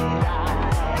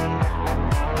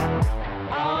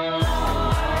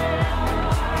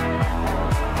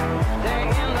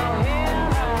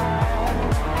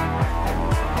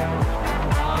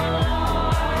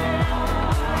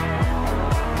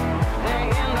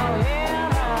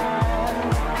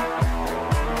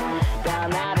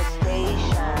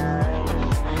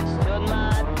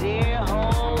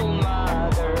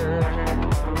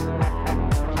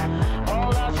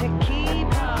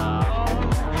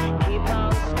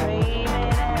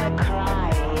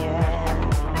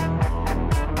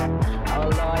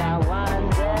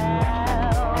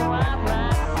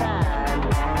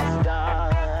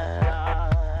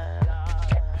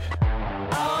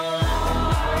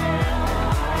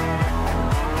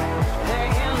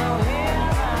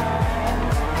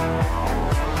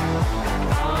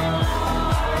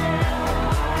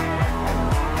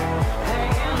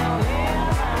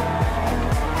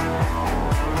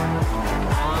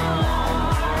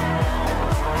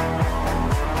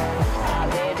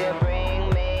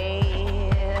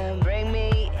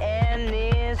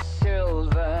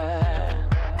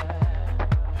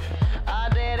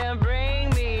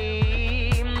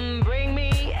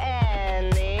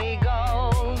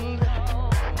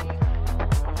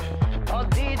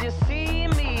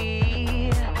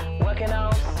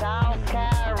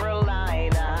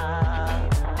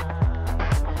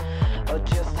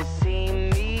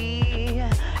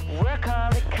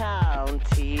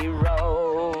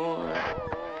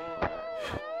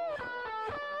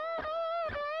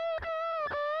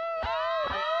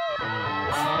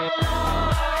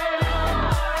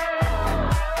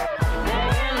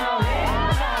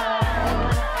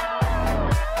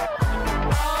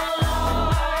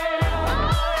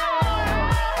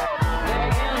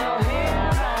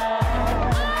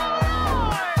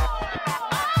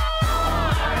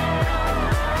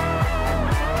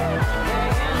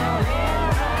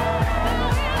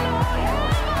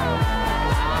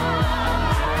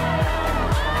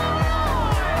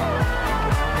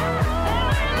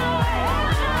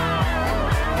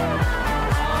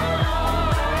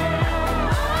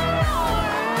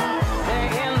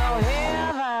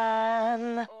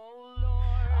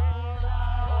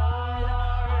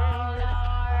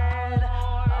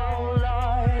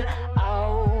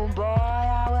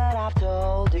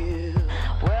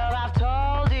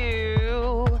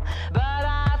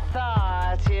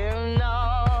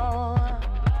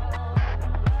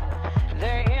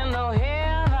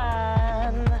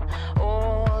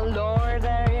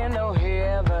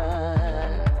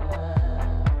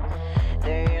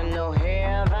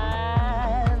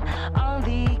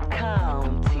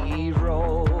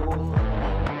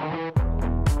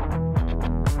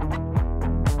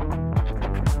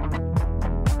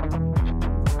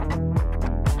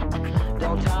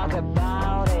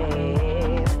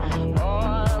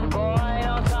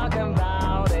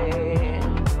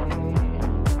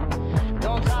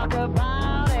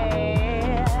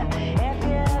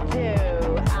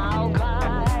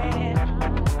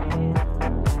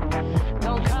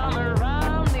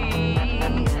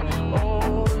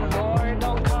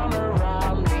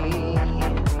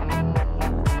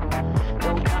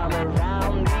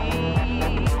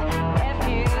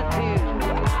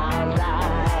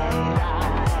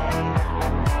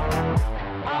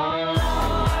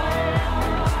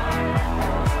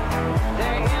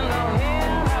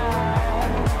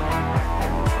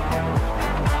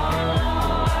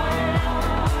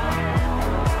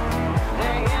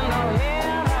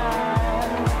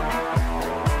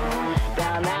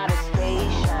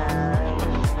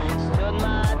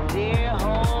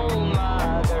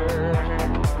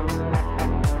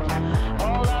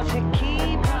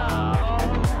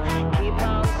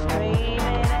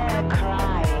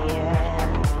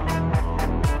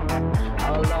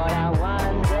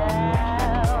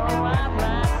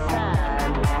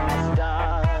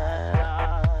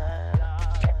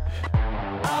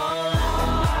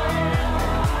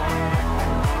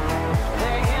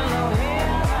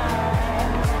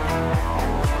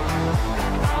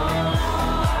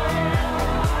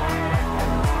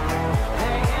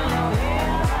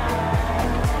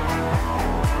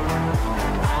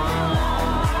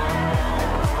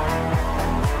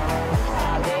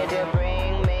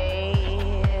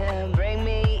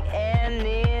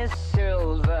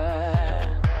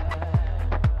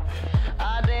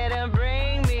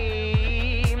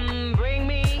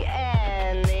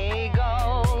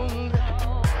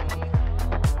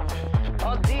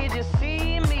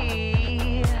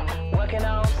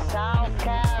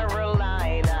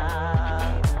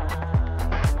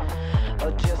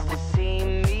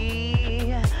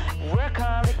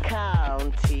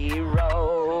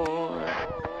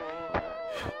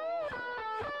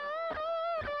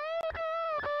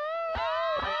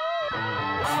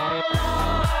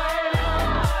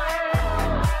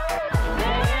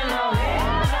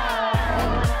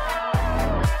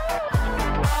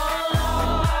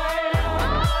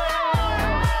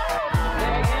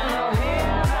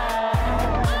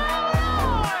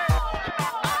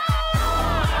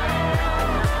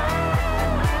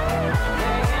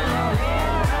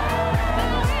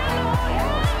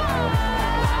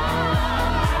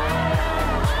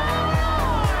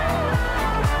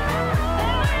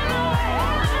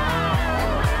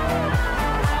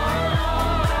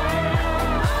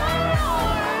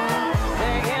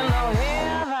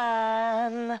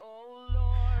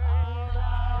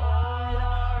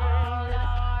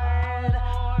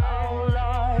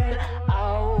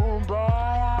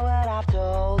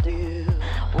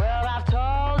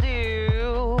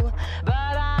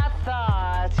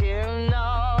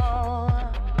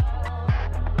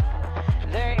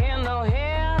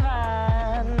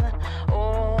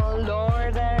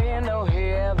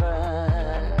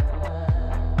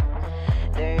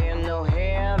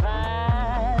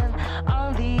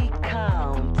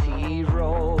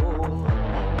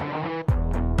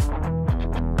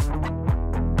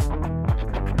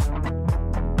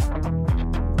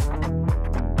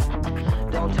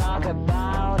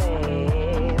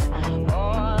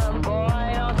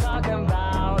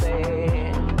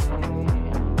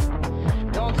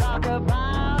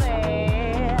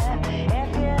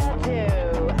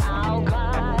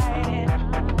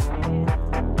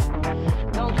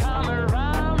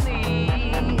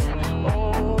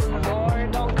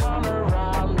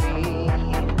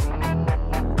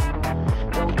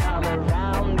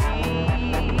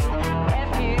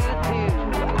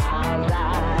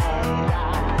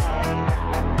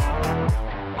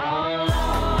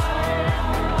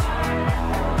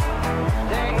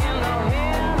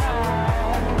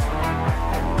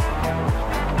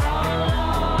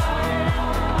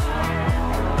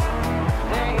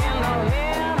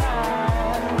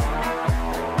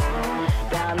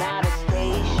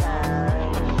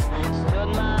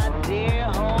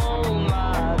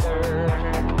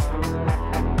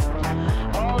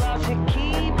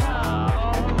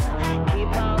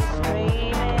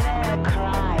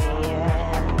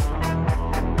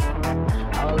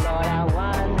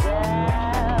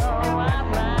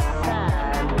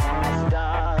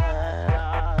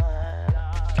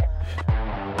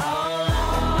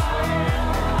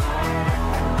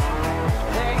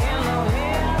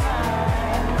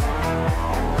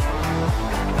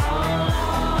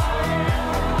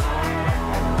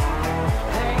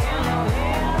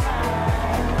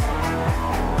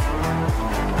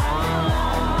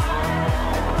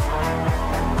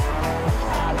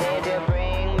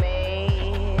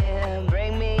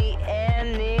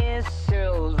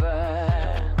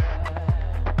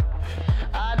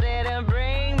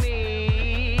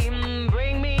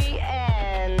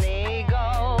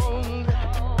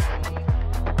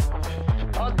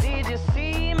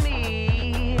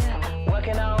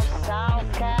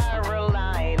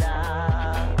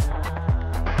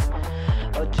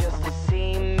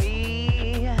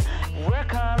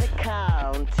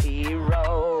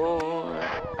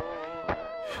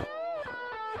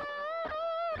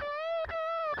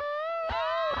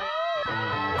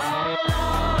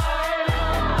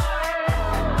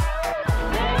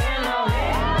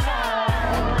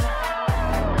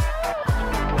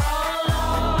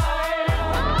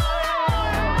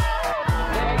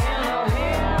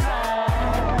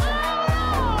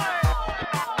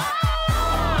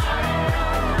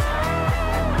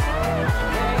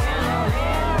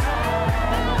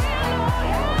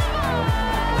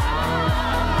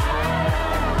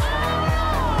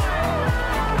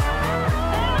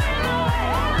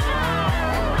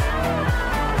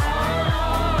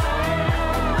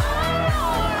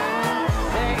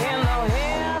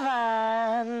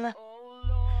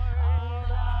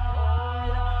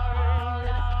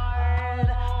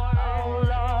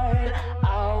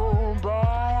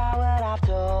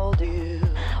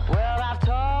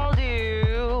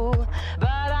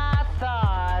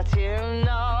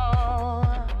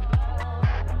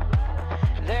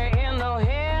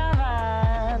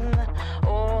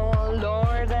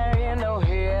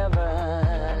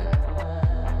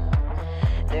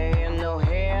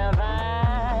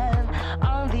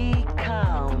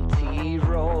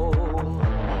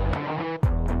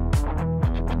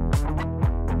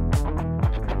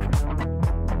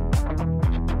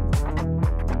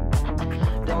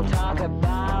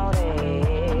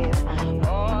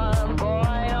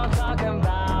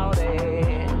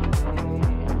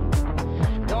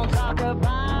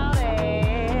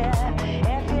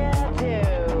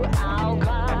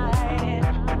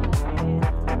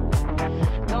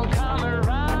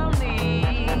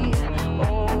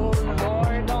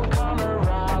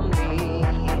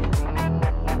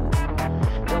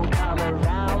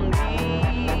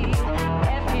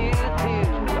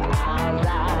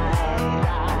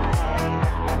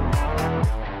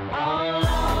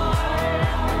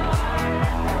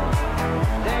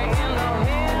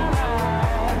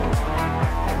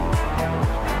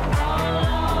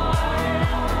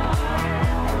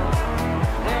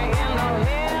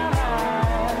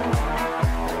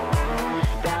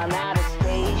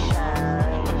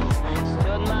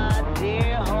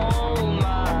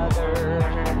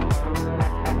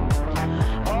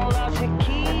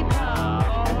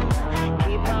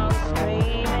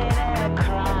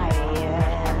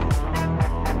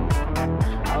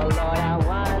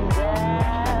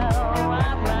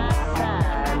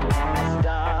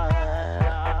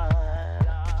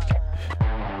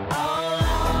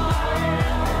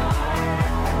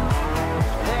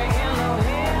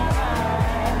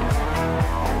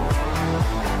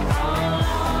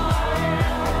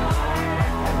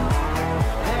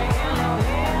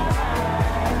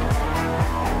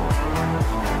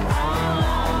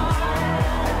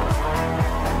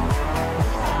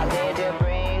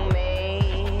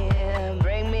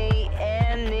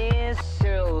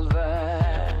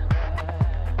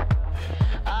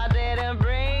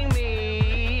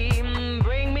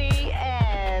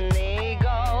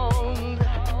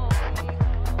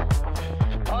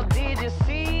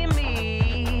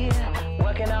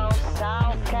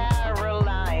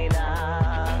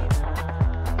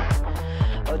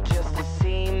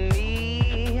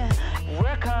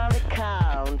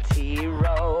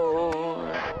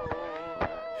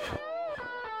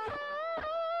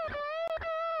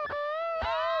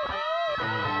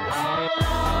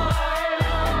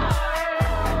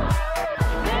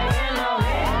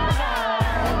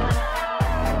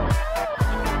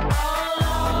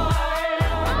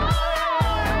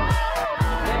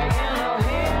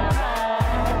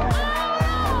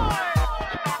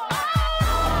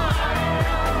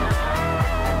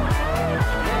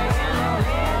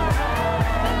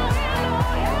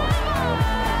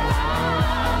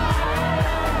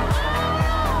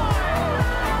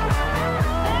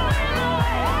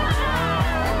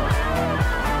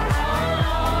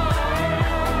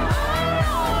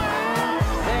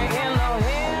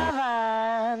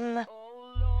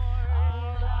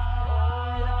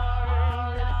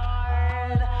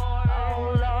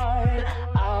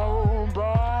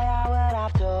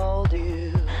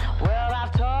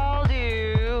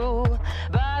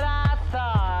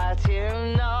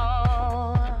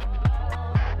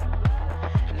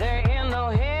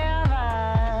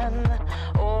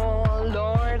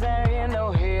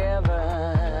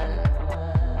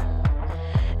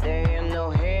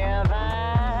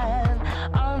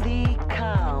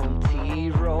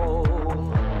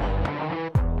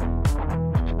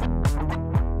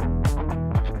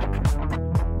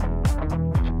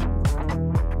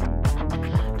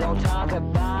 don't talk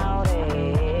about